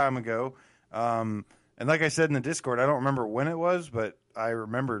long time ago. And like I said in the Discord, I don't remember when it was, but I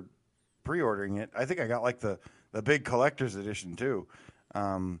remember pre-ordering it. I think I got like the big collector's edition too.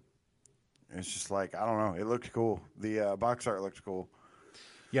 It's just like, I don't know. It looked cool. The box art looked cool.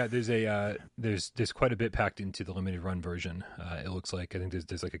 Yeah, there's quite a bit packed into the limited run version. It looks like I think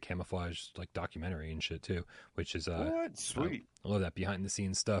there's like a Camouflaj like documentary and shit too, which is what? Sweet. I love that behind the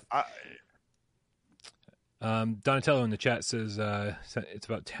scenes stuff. Donatello in the chat says it's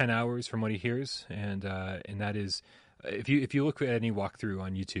about 10 hours from what he hears, and that is if you look at any walkthrough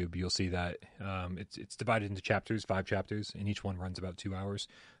on YouTube, you'll see that it's divided into chapters, 5 chapters, and each one runs about 2 hours.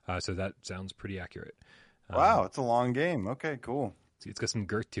 So that sounds pretty accurate. Wow, it's a long game. Okay, cool. It's got some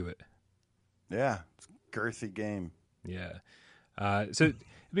girth to it. Yeah, it's a girthy game. Yeah. So it'd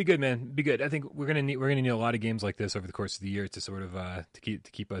be good, man. It'd be good. I think we're gonna need a lot of games like this over the course of the year to sort of to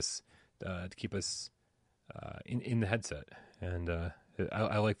keep us in the headset. And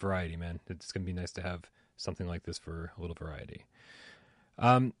I like variety, man. It's gonna be nice to have something like this for a little variety.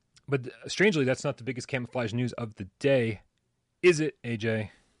 But strangely, that's not the biggest Camouflaj news of the day, is it,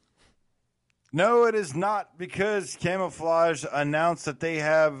 AJ? No, it is not, because Camouflaj announced that they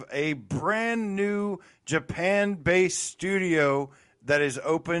have a brand new Japan-based studio that is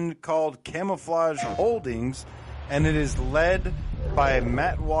open called Camouflaj Holdings, and it is led by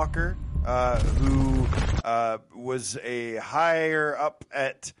Matt Walker, who was a higher up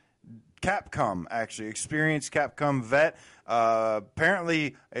at Capcom, actually, experienced Capcom vet.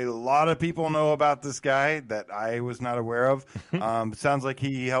 Apparently, a lot of people know about this guy that I was not aware of. Sounds like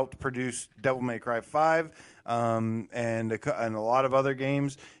he helped produce Devil May Cry 5 and a lot of other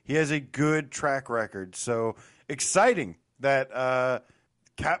games. He has a good track record. So exciting that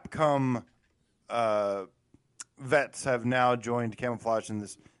Capcom vets have now joined Camouflaj in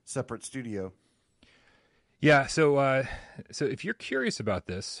this separate studio. Yeah, so if you're curious about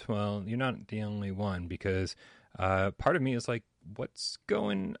this, well, you're not the only one, because part of me is like, what's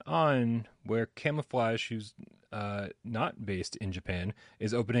going on where Camouflaj, who's not based in Japan,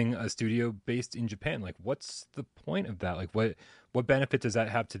 is opening a studio based in Japan? Like, what's the point of that? Like, what benefit does that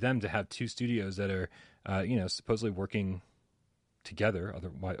have to them to have two studios that are, supposedly working together?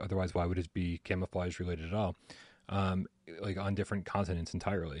 Otherwise, why would it be Camouflaj related at all? Like on different continents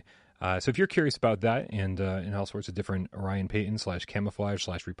entirely. So if you're curious about that and all sorts of different Orion Payton /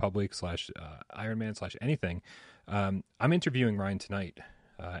 Camouflaj / Republique / Iron Man / anything, I'm interviewing Ryan tonight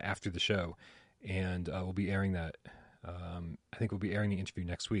after the show, and we'll be airing that. I think we'll be airing the interview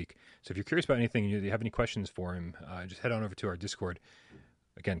next week. So if you're curious about anything and you have any questions for him, just head on over to our Discord.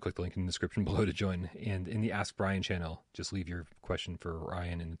 Again, click the link in the description below to join. And in the Ask Brian channel, just leave your question for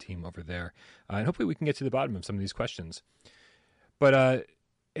Ryan and the team over there. And hopefully we can get to the bottom of some of these questions. But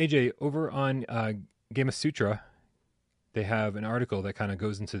AJ, over on Game Sutra, they have an article that kind of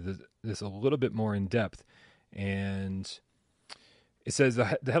goes into this a little bit more in depth. And It says the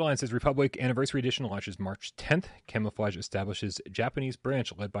headline says Republic Anniversary Edition launches March 10th. Camouflaj establishes Japanese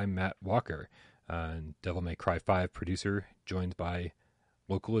branch led by Matt Walker. Devil May Cry 5 producer joined by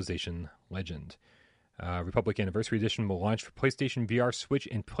localization legend. Republic Anniversary Edition will launch for PlayStation VR, Switch,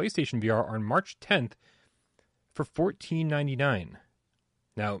 and PlayStation VR on March 10th for $14.99.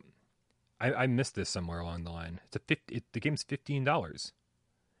 Now, I missed this somewhere along the line. The game's $15.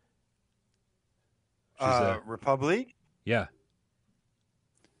 Republique? Yeah.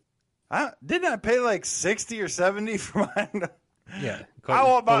 Didn't I pay like 60 or 70 for mine? Yeah. I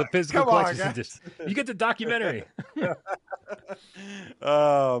want my the physical come on, collector's guys. edition. You get the documentary.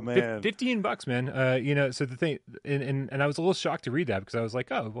 Oh man, $15, man. So the thing, and I was a little shocked to read that because I was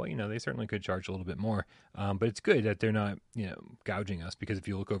like, oh, well, they certainly could charge a little bit more. But it's good that they're not, gouging us, because if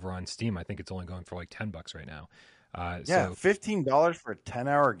you look over on Steam, I think it's only going for like $10 right now. So $15 for a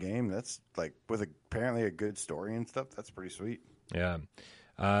 10-hour game. That's like with apparently a good story and stuff. That's pretty sweet. Yeah.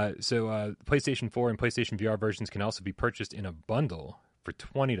 So PlayStation 4 and PlayStation VR versions can also be purchased in a bundle for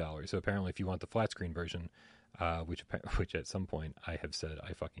 $20. So apparently, if you want the flat screen version, which at some point I have said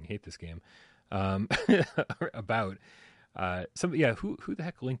I fucking hate this game, about who the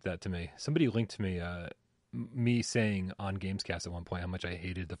heck linked that to me? Somebody linked to me me saying on Gamescast at one point how much I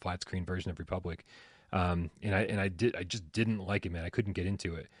hated the flat screen version of Republic, and I just didn't like it, man. I couldn't get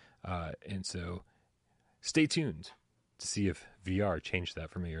into it, and so stay tuned to see if VR changed that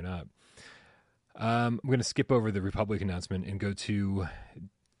for me or not. I'm going to skip over the Republic announcement and go to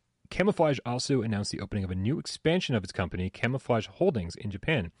Camouflaj. Also announced the opening of a new expansion of its company, Camouflaj Holdings, in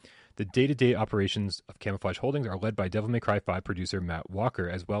Japan. The day-to-day operations of Camouflaj Holdings are led by Devil May Cry 5 producer Matt Walker,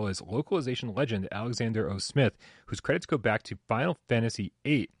 as well as localization legend Alexander O. Smith, whose credits go back to Final Fantasy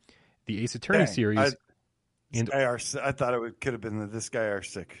VIII, the Ace Attorney series. I thought could have been this guy are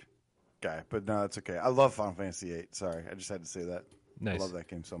sick guy, but no, it's okay. I love Final Fantasy VIII. Sorry, I just had to say that. Nice. I love that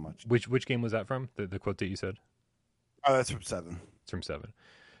game so much. Which game was that from? The quote that you said? Oh, that's from 7. It's from 7.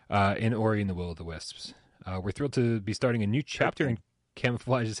 In Ori and the Will of the Wisps. We're thrilled to be starting a new chapter in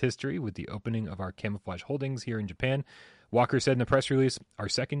Camouflaj's history with the opening of our Camouflaj Holdings here in Japan. Walker said in a press release, "Our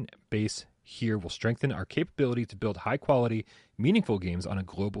second base here will strengthen our capability to build high-quality, meaningful games on a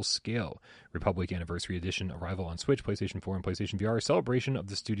global scale. Republic Anniversary Edition arrival on Switch, PlayStation 4, and PlayStation VR, a celebration of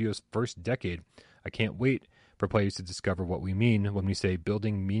the studio's first decade. I can't wait for players to discover what we mean when we say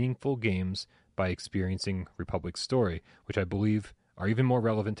building meaningful games by experiencing Republic's story, which I believe are even more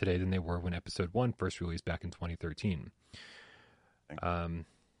relevant today than they were when Episode 1 first released back in 2013.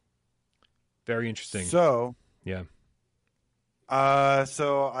 Very interesting. So, yeah.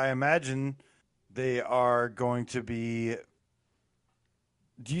 So I imagine they are going to be.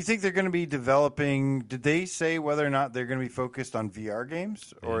 Do you think they're going to be developing? Did they say whether or not they're going to be focused on VR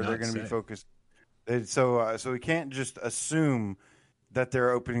games, or they're going to be focused? So we can't just assume that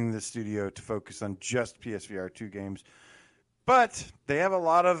they're opening the studio to focus on just PSVR 2 games. But they have a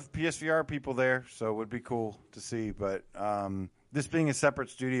lot of PSVR people there, so it would be cool to see. But this being a separate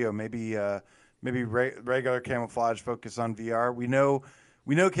studio, maybe regular Camouflaj focus on VR. We know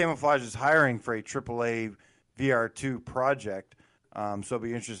Camouflaj is hiring for a AAA VR 2 project, so it'll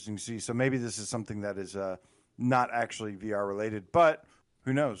be interesting to see. So maybe this is something that is not actually VR related, but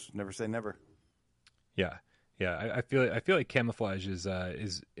who knows? Never say never. Yeah. I feel like Camouflaj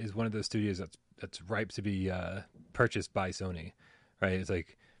is one of those studios that's ripe to be purchased by Sony, right? It's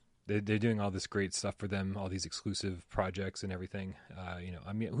like they're doing all this great stuff for them, all these exclusive projects and everything.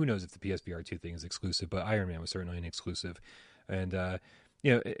 I mean, who knows if the PSVR 2 thing is exclusive, but Iron Man was certainly an exclusive. And and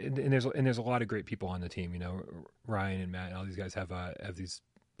there's a lot of great people on the team. Ryan and Matt and all these guys have these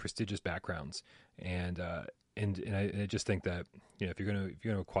prestigious backgrounds, and I just think that if you're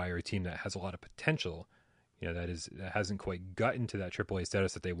gonna acquire a team that has a lot of potential, that hasn't quite gotten to that AAA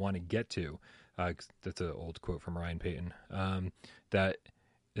status that they want to get to. That's an old quote from Ryan Payton. That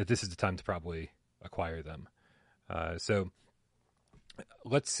this is the time to probably acquire them. So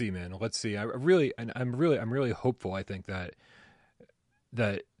let's see, man. Let's see. I'm really hopeful. I think that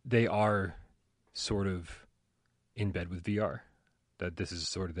they are sort of in bed with VR. That this is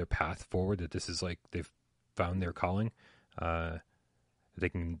sort of their path forward. That this is like they've found their calling. They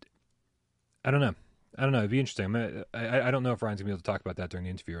can. I don't know. It'd be interesting. I don't know if Ryan's gonna be able to talk about that during the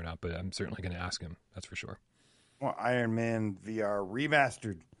interview or not, but I'm certainly going to ask him. That's for sure. Well, Iron Man VR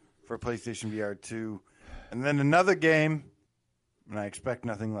remastered for PlayStation VR 2, and then another game, and I expect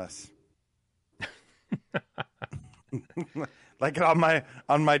nothing less. Like on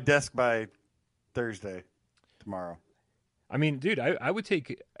my desk by Thursday, tomorrow. I mean, dude, I would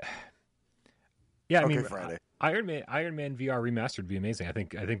take. Yeah, I Okay, mean, Friday. Iron Man VR remastered would be amazing. I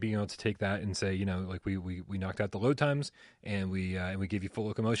think being able to take that and say, like we knocked out the load times and we gave you full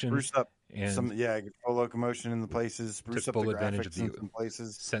locomotion, Spruce up and full locomotion in the places. Spruce took up the full advantage of graphics in the some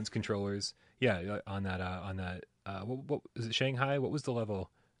places. sense controllers. Yeah, on that. What was it? Shanghai? What was the level?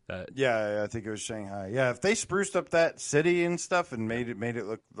 Yeah, I think it was Shanghai. Yeah, if they spruced up that city and stuff and made it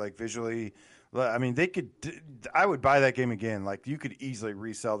look like visually, I mean, they could. I would buy that game again. Like you could easily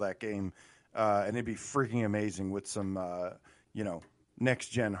resell that game, and it'd be freaking amazing with some, next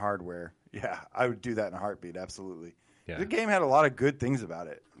gen hardware. Yeah, I would do that in a heartbeat. Absolutely. Yeah. The game had a lot of good things about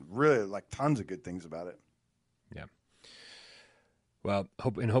it. Really, like tons of good things about it. Yeah. Well,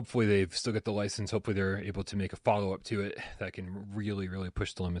 hopefully they've still got the license. Hopefully they're able to make a follow up to it that can really, really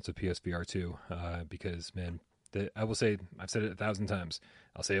push the limits of PSVR 2. Because man, I will say, I've said it 1,000 times.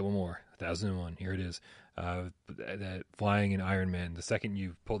 I'll say it one more, 1,001. Here it is. That flying in Iron Man, the second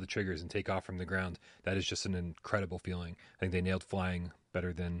you pull the triggers and take off from the ground, that is just an incredible feeling. I think they nailed flying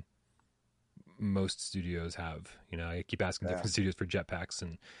better than most studios have. I keep asking different studios for jetpacks,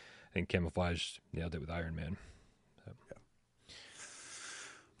 and I think Camouflaj nailed it with Iron Man. So. Yeah.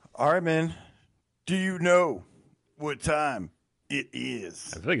 All right, man. Do you know what time it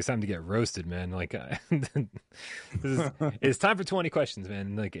is? I feel like it's time to get roasted, man. Like, it's time for 20 questions,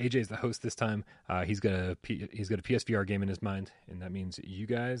 man. Like AJ's the host this time. He's got a PSVR game in his mind, and that means you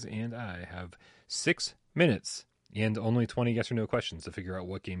guys and I have 6 minutes and only 20 yes or no questions to figure out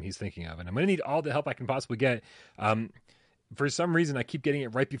what game he's thinking of. And I'm going to need all the help I can possibly get. For some reason, I keep getting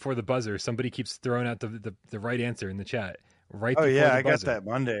it right before the buzzer. Somebody keeps throwing out the right answer in the chat. Right. Oh yeah, I got that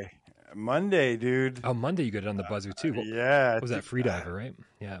Monday, dude. Oh, Monday you got it on the buzzer too. What was that? Freediver, right?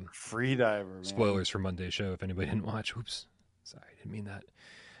 Yeah. Freediver. Man. Spoilers for Monday's show if anybody didn't watch. Oops, sorry, didn't mean that.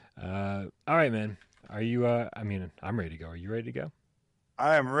 All right, man. Are you? I'm ready to go. Are you ready to go?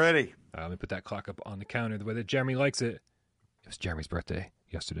 I am ready. Let me put that clock up on the counter the way that Jeremy likes it. It was Jeremy's birthday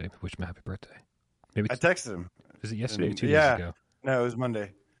yesterday. Wish him a happy birthday. Maybe I texted him. Was it yesterday or 2 days ago? No, it was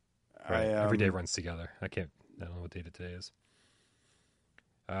Monday. Right. Every day runs together. I don't know what date today is.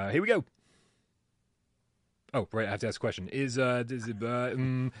 Here we go. Oh, right. I have to ask a question. Does it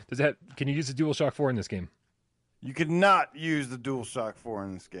have, can you use the DualShock 4 in this game? You cannot use the DualShock 4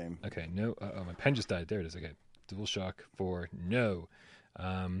 in this game. Okay. No. Oh, my pen just died. There it is. Okay. DualShock 4. No.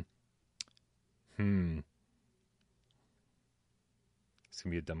 It's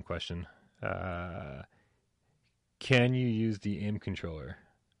gonna be a dumb question. Can you use the aim controller?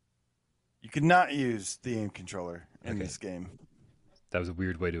 You cannot use the aim controller in this game. That was a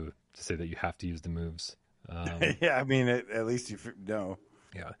weird way to say that you have to use the moves. Yeah, I mean, at least you know.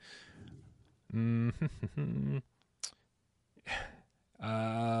 Yeah.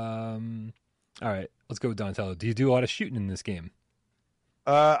 All right, let's go with Donatello. Do you do a lot of shooting in this game?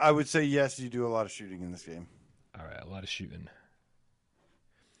 I would say yes, you do a lot of shooting in this game. All right, a lot of shooting.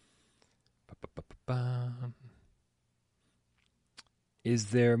 Is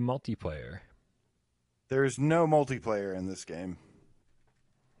there multiplayer? There is no multiplayer in this game.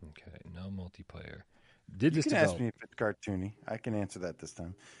 Okay, no multiplayer. You can ask me if it's cartoony. I can answer that this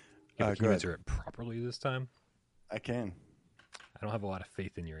time. Can you answer it properly this time? I can. I don't have a lot of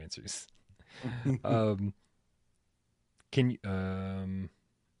faith in your answers. Can you?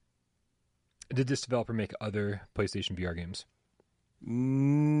 Did this developer make other PlayStation VR games?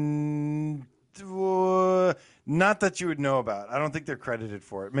 Not that you would know about. I don't think they're credited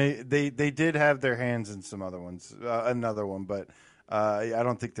for it. They did have their hands in some other ones, another one, but I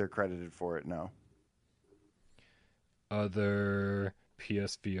don't think they're credited for it. No. Other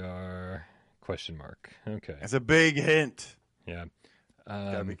PSVR ? Okay, it's a big hint. Yeah,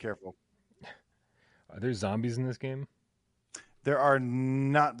 gotta be careful. Are there zombies in this game? There are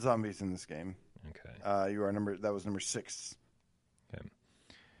not zombies in this game. Okay. That was number 6. Okay.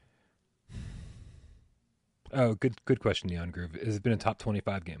 Oh, good question, Neon Groove. Has it been a top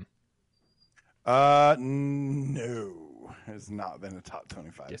 25 game? No. It's not been a top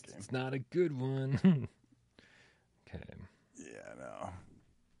 25 game. It's not a good one. Okay. Yeah, no.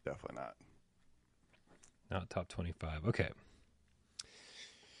 Definitely not. Not top 25. Okay.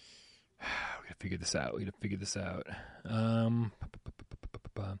 We gotta figure this out.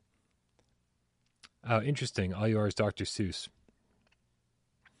 Oh, interesting. All yours, Dr. Seuss.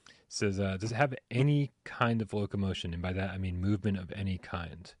 Says, does it have any kind of locomotion? And by that, I mean movement of any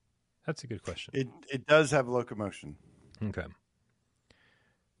kind. That's a good question. It does have locomotion. Okay.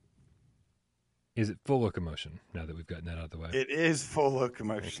 Is it full locomotion, now that we've gotten that out of the way? It is full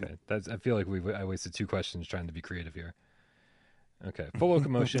locomotion. Okay. I feel like I wasted 2 questions trying to be creative here. Okay, full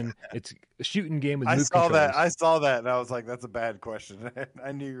locomotion. It's a shooting game with move controls. I saw that, and I was like, "That's a bad question."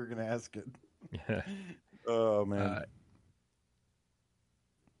 I knew you were going to ask it. Oh man.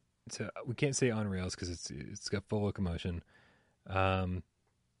 So we can't say on rails because it's got full locomotion. It's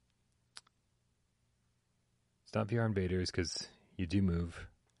not VR invaders because you do move.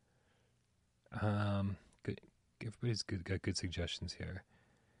 Good. Everybody's got good suggestions here.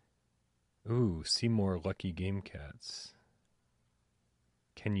 Ooh, see more lucky game cats.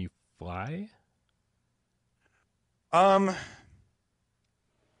 Can you fly?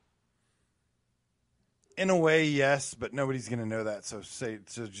 In a way, yes, but nobody's gonna know that. So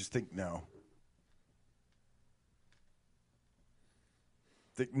just think no.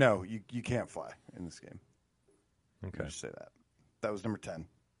 No, you can't fly in this game. Okay. Just say that. That was number 10.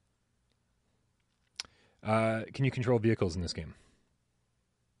 Can you control vehicles in this game?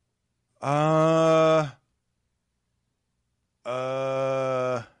 Are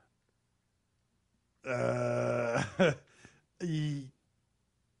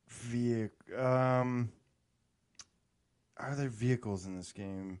there vehicles in this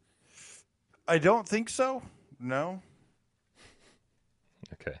game? I don't think so. No.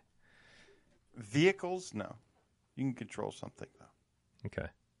 Okay. Vehicles? No. You can control something though. Okay.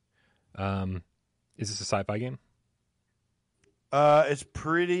 Is this a sci-fi game? It's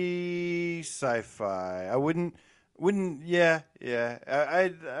pretty sci-fi. I wouldn't. Yeah.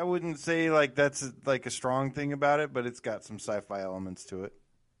 I wouldn't say like that's like a strong thing about it, but it's got some sci-fi elements to it.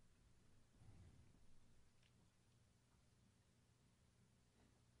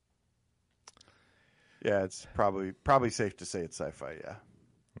 Yeah, it's probably safe to say it's sci-fi. Yeah.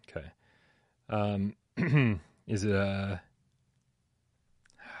 Okay. Is it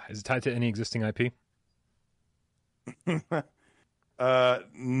tied to any existing IP?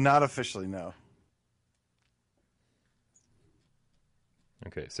 Not officially, no.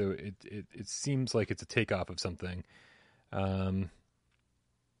 Okay, so it seems like it's a takeoff of something.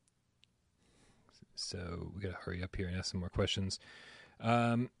 So we gotta hurry up here and ask some more questions.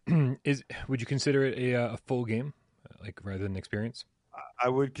 Would you consider it a full game, like rather than experience? I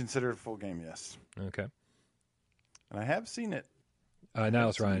would consider it a full game, yes. Okay. And I have seen it. Now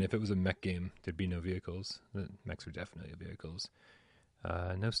it's Ryan. If it was a mech game, there'd be no vehicles. The mechs are definitely vehicles.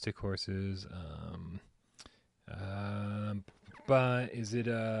 No stick horses. But is it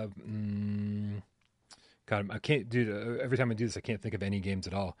God, I can't do. Every time I do this, I can't think of any games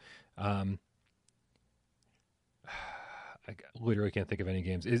at all. I literally can't think of any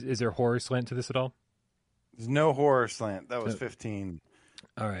games. Is there horror slant to this at all? There's no horror slant. That was 15.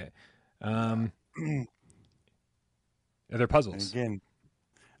 All right. Are there puzzles? And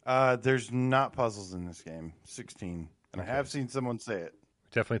again, there's not puzzles in this game. 16. And okay. I have seen someone say it.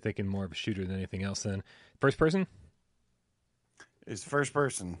 Definitely thinking more of a shooter than anything else then. First person? It's first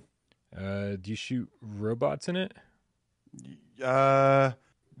person. Do you shoot robots in it?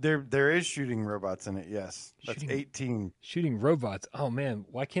 There is shooting robots in it, yes. That's 18. Shooting robots. Oh man,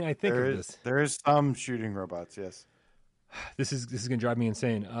 why can't I think of this? There is some shooting robots, yes. This is gonna drive me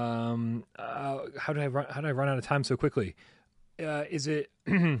insane. How did I run out of time so quickly? Is it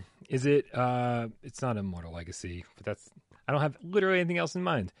it's not Immortal Legacy, but I don't have literally anything else in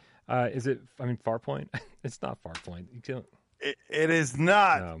mind. Is it Farpoint? It's not Farpoint. You can't. It is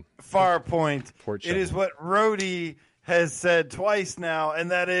not Farpoint. It is what Rhodey has said twice now, and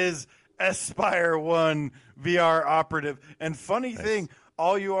that is Aspire 1 VR Operative. And funny thing,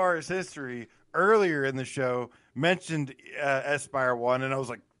 All You Are Is History earlier in the show mentioned Aspire 1, and I was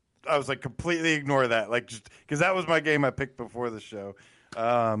like completely ignore that, like just because that was my game I picked before the show.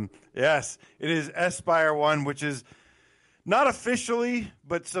 Yes, it is Aspire 1, which is not officially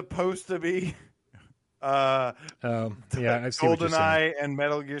but supposed to be. Yeah, I've seen GoldenEye and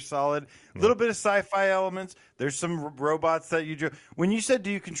Metal Gear Solid. A little bit of sci-fi elements. There's some robots that you do. When you said,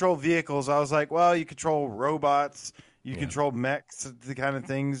 "Do you control vehicles?" I was like, "Well, you control robots. You control mechs, the kind of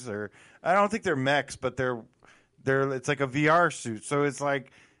things." Or I don't think they're mechs, but they're. It's like a VR suit. So it's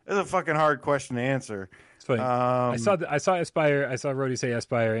like it's a fucking hard question to answer. It's funny. I saw Aspire. I saw Rhodey say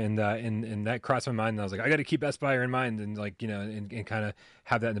Aspire, and that crossed my mind. And I was like, I got to keep Aspire in mind, and like and kind of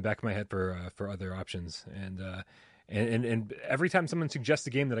have that in the back of my head for other options. And every time someone suggests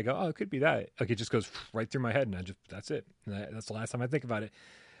a game that I go, oh, it could be that, like it just goes right through my head, and that's it. That's the last time I think about it.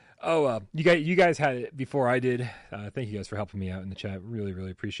 Oh, you guys had it before I did. Thank you guys for helping me out in the chat. Really,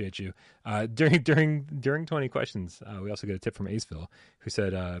 really appreciate you. During 20 questions, we also got a tip from Aceville, who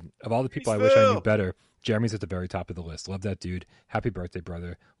said, of all the people I wish I knew better, Jeremy's at the very top of the list. Love that dude. Happy birthday,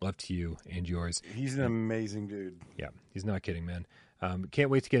 brother. Love to you and yours. He's an amazing dude. Yeah, he's not kidding, man.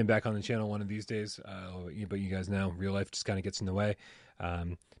 Can't wait to get him back on the channel one of these days. But you guys know, real life just kind of gets in the way.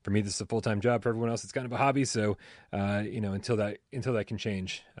 For me, this is a full-time job. For everyone else, it's kind of a hobby. So, until that can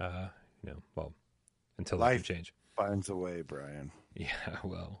change, well, until Life can change. Finds a way, Brian. Yeah,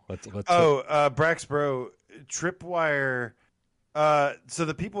 well, let's. Braxbro, Tripwire. So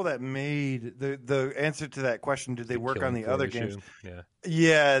the people that made the answer to that question, did they work on the other games?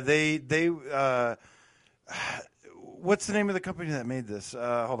 Yeah. They. What's the name of the company that made this?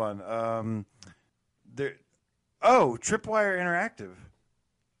 Hold on. Tripwire Interactive.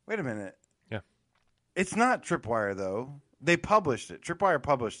 Wait a minute. Yeah. It's not Tripwire though. They published it. Tripwire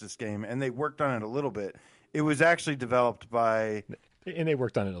published this game, and they worked on it a little bit. It was actually developed by... And they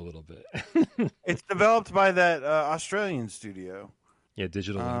worked on it a little bit. It's developed by that Australian studio. Yeah,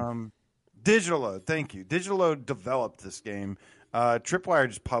 DigitalOcean. DigitalOcean, thank you. DigitalOcean developed this game. Tripwire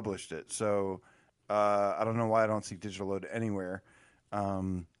just published it, so I don't know why I don't see DigitalOcean anywhere.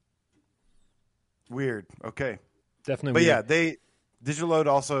 Weird. Okay. Definitely But weird. yeah, DigitalOcean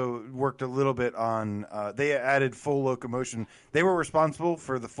also worked a little bit on... they added full locomotion. They were responsible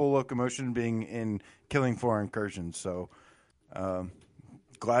for the full locomotion being in Killing Floor Incursions, so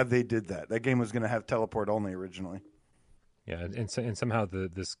glad they did that. That game was going to have teleport only originally. Yeah, and somehow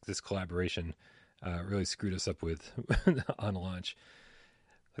this collaboration really screwed us up with on launch.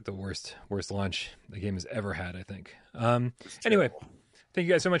 Like the worst launch the game has ever had, I think. Anyway, thank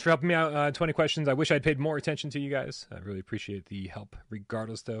you guys so much for helping me out. 20 questions. I wish I'd paid more attention to you guys. I really appreciate the help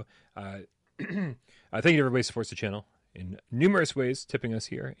regardless, though. Thank you to everybody who supports the channel in numerous ways, tipping us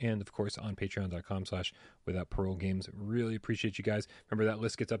here, and of course on patreon.com/withoutparole games. Really appreciate you guys. Remember that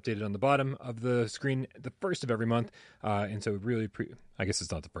list gets updated on the bottom of the screen the first of every month, and so really I guess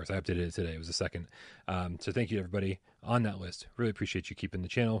it's not the first. I updated it today. It was the second. So thank you to everybody on that list. Really appreciate you keeping the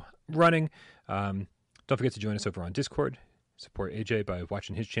channel running. Don't forget to join us over on Discord. Support AJ by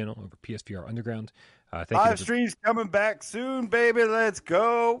watching his channel over PSVR Underground. Live streams coming back soon, baby. Let's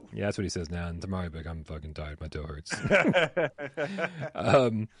go. Yeah, that's what he says now. And tomorrow, like, I'm fucking tired. My toe hurts.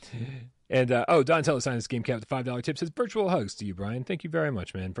 Donatello signed this game cap with a $5 tip. Says virtual hugs to you, Brian. Thank you very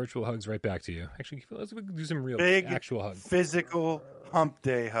much, man. Virtual hugs right back to you. Actually, let's do some real big actual hugs. Physical hump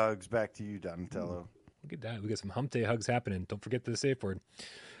day hugs back to you, Donatello. Look at that. We got some hump day hugs happening. Don't forget the safe word.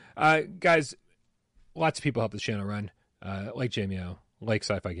 Guys, lots of people help this channel run. Like Jamio, like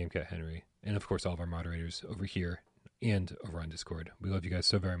Sci-Fi Game Cat Henry, and of course all of our moderators over here and over on Discord. We love you guys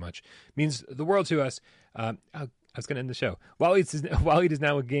so very much. It means the world to us. I was going to end the show. Wally is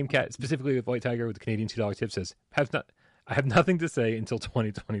now a Game Cat, specifically with White Tiger with the Canadian $2 tip, says, I have nothing to say until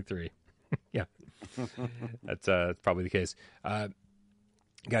 2023. Yeah, that's probably the case.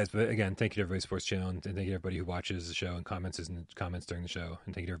 Guys, but again, thank you to everybody who supports the channel, and thank you to everybody who watches the show and comments during the show,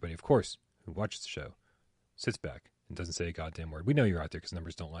 and thank you to everybody, of course, who watches the show, sits back, and doesn't say a goddamn word. We know you're out there because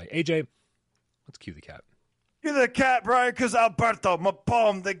numbers don't lie. AJ, let's cue the cat. Cue the cat, Brian, because Alberto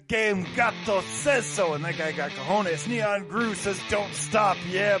Mapom, the game gato, says so. And that guy got cojones. Neon Gru says, don't stop.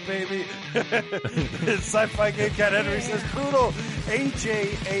 Yeah, baby. Sci-Fi Game Cat Henry says, poodle.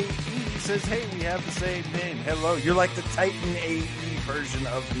 AJAE says, hey, we have the same name. Hello. You're like the Titan AE version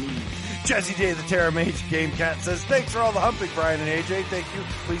of me. Jesse J, the Terra Mage Game Cat says, thanks for all the humping, Brian and AJ. Thank you.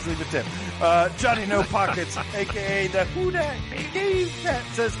 Please leave a tip. Johnny No Pockets, a.k.a. the Who Dat Game Cat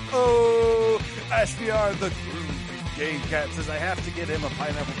says, oh, Ashbr, the Groovy Game Cat says, I have to get him a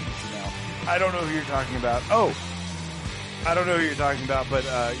pineapple pizza now. I don't know who you're talking about. I don't know who you're talking about, but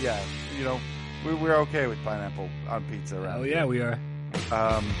yeah, you know, we're okay with pineapple on pizza around Oh, yeah, we are.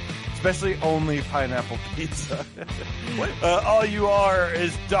 Especially only pineapple pizza. All you are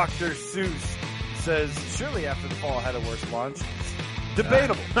is Dr. Seuss says, surely After the Fall had a worse launch.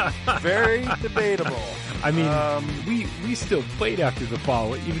 Debatable. Very debatable. I mean, we still played After the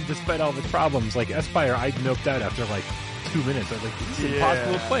Fall, even despite all the problems. Like Espire, I noped out after like 2 minutes. I was like, this is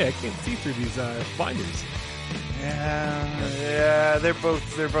impossible to play. I can't see through these binders. Yeah, they're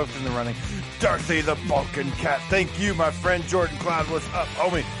both in the running. Darcy the Vulcan Cat, thank you, my friend Jordan Cloud. What's up,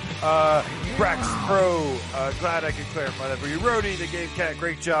 homie? Brax Pro, glad I could clarify that for you. Rody the Game Cat,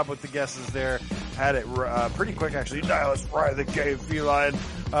 great job with the guesses there. Had it pretty quick, actually. Nihilus Fry the Game Feline.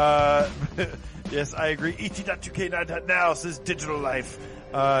 Yes, I agree. Et.2k9.now says Digital Life.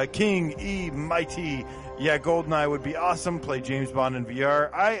 King E Mighty. Yeah, GoldenEye would be awesome. Play James Bond in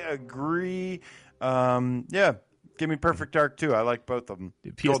VR. I agree. Yeah. Give me Perfect Dark too. I like both of them.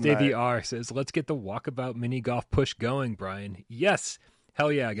 PSVR says, let's get the walkabout mini golf push going, Brian. Yes.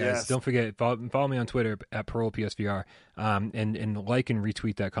 Hell yeah, guys. Yes. Don't forget, follow me on Twitter at ParolePSVR, and like and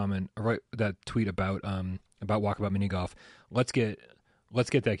retweet that comment, or that tweet about walkabout mini golf. Let's get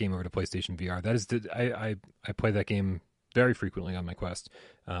that game over to PlayStation VR. That is I play that game very frequently on my Quest.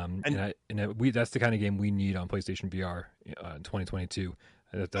 That's the kind of game we need on PlayStation VR in 2022.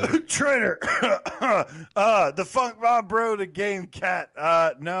 Traitor. The Funk Mob Bro to Game Cat.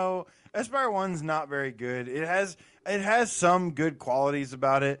 No, Aspire 1's not very good. It has some good qualities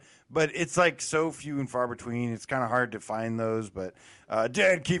about it, but it's like so few and far between. It's kind of hard to find those. But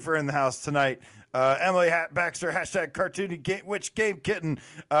Dan Kiefer in the house tonight. Emily Baxter, hashtag cartoony witch game kitten,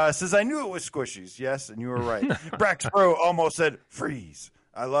 says, I knew it was squishies. Yes, and you were right. Brax Bro almost said freeze.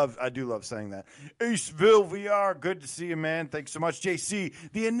 I do love saying that. Aceville VR, good to see you, man. Thanks so much. JC,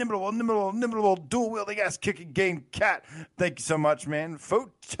 the inimitable, dual-wielding ass-kicking game cat. Thank you so much, man.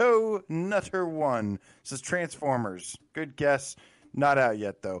 Photo Nutter 1 says Transformers. Good guess. Not out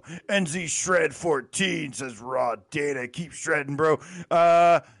yet, though. NZ Shred 14 says raw data. Keep shredding, bro.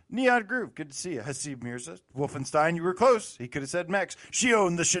 Neon Groove, good to see you. Hasib Mirza, Wolfenstein, you were close. He could have said Max. She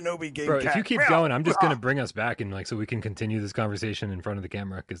owned the Shinobi game. Bro, cat. if you keep going, I'm just going to bring us back and so we can continue this conversation in front of the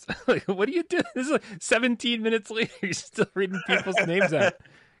camera. Because what do you do? This is 17 minutes later. You're still reading people's names out.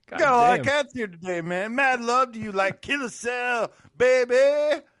 God Got a lot of cats here today, man. Mad love to you, like Killer Cell,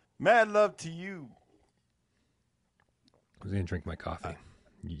 baby. Mad love to you. I was going to drink my coffee.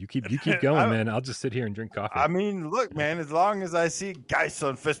 You keep going, man. I'll just sit here and drink coffee. I mean, look, man, as long as I see Geist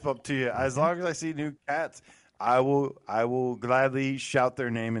on fist bump to you, as long as I see new cats, I will gladly shout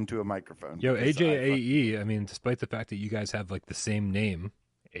their name into a microphone. Yo, AJAE, I mean, despite the fact that you guys have like the same name,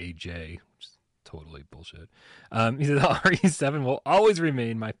 AJ, which is totally bullshit. He said RE7 will always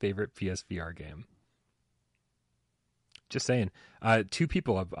remain my favorite PSVR game. Just saying. Two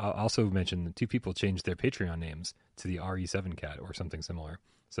people, I'll also mention that 2 people changed their Patreon names to the RE7 cat or something similar.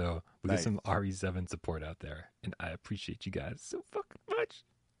 So we get some RE7 support out there, and I appreciate you guys so fucking much.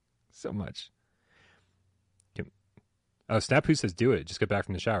 So much. Oh, Snap Who says do it. Just get back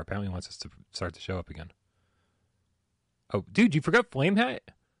from the shower. Apparently he wants us to start the show up again. Oh, dude, you forgot Flame Hat?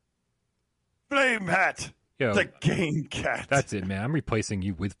 Flame Hat! Yo, the game cat. That's it, man. I'm replacing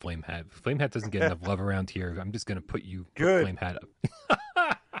you with Flame Hat. Flame Hat doesn't get enough love around here. I'm just going to put Flame Hat up.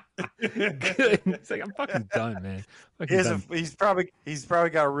 Good. It's like, I'm fucking done, man. He's probably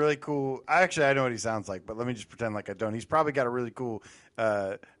got a really cool. Actually, I know what he sounds like, but let me just pretend like I don't. He's probably got a really cool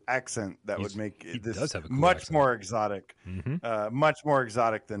accent that would make this much more exotic. Mm-hmm. Much more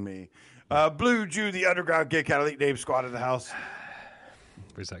exotic than me. Blue Jew, the underground gay cat elite name squad in the house.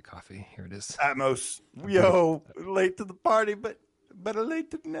 Where's that coffee? Here it is. Atmos. Yo, late to the party, but better late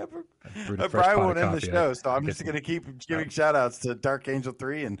than never. I probably won't end the show, so I'm just going to keep giving shout-outs to Dark Angel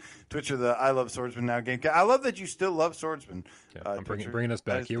 3 and Twitcher, the I Love Swordsman Now game. I love that you still love Swordsman. Yeah, I'm bringing us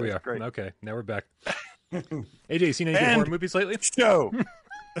back. Here we are. Great. Okay, now we're back. AJ, seen any good horror movies lately? Show.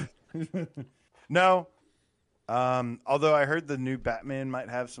 No. Although I heard the new Batman might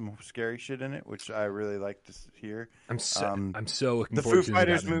have some scary shit in it, which I really like to hear. I'm so looking the forward Foo to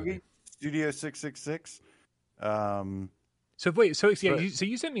Fighters the movie, Studio 666. So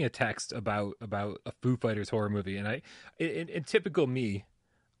you sent me a text about a Foo Fighters horror movie, and in typical me,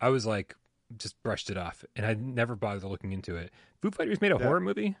 I was like, just brushed it off, and I never bothered looking into it. Foo Fighters made a horror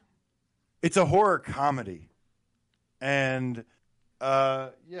movie? It's a horror comedy, and yeah,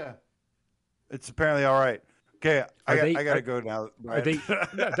 it's apparently all right. Okay, I gotta go now. Are they?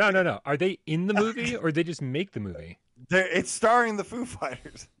 No. Are they in the movie, or they just make the movie? It's starring the Foo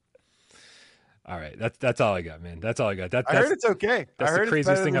Fighters. All right, that's all I got, man. That's all I got. I heard it's okay. That's the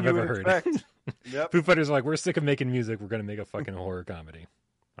craziest thing I've ever heard. Yep. Foo Fighters are like, we're sick of making music. We're gonna make a fucking horror comedy.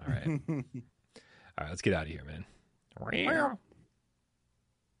 All right, all right. Let's get out of here, man.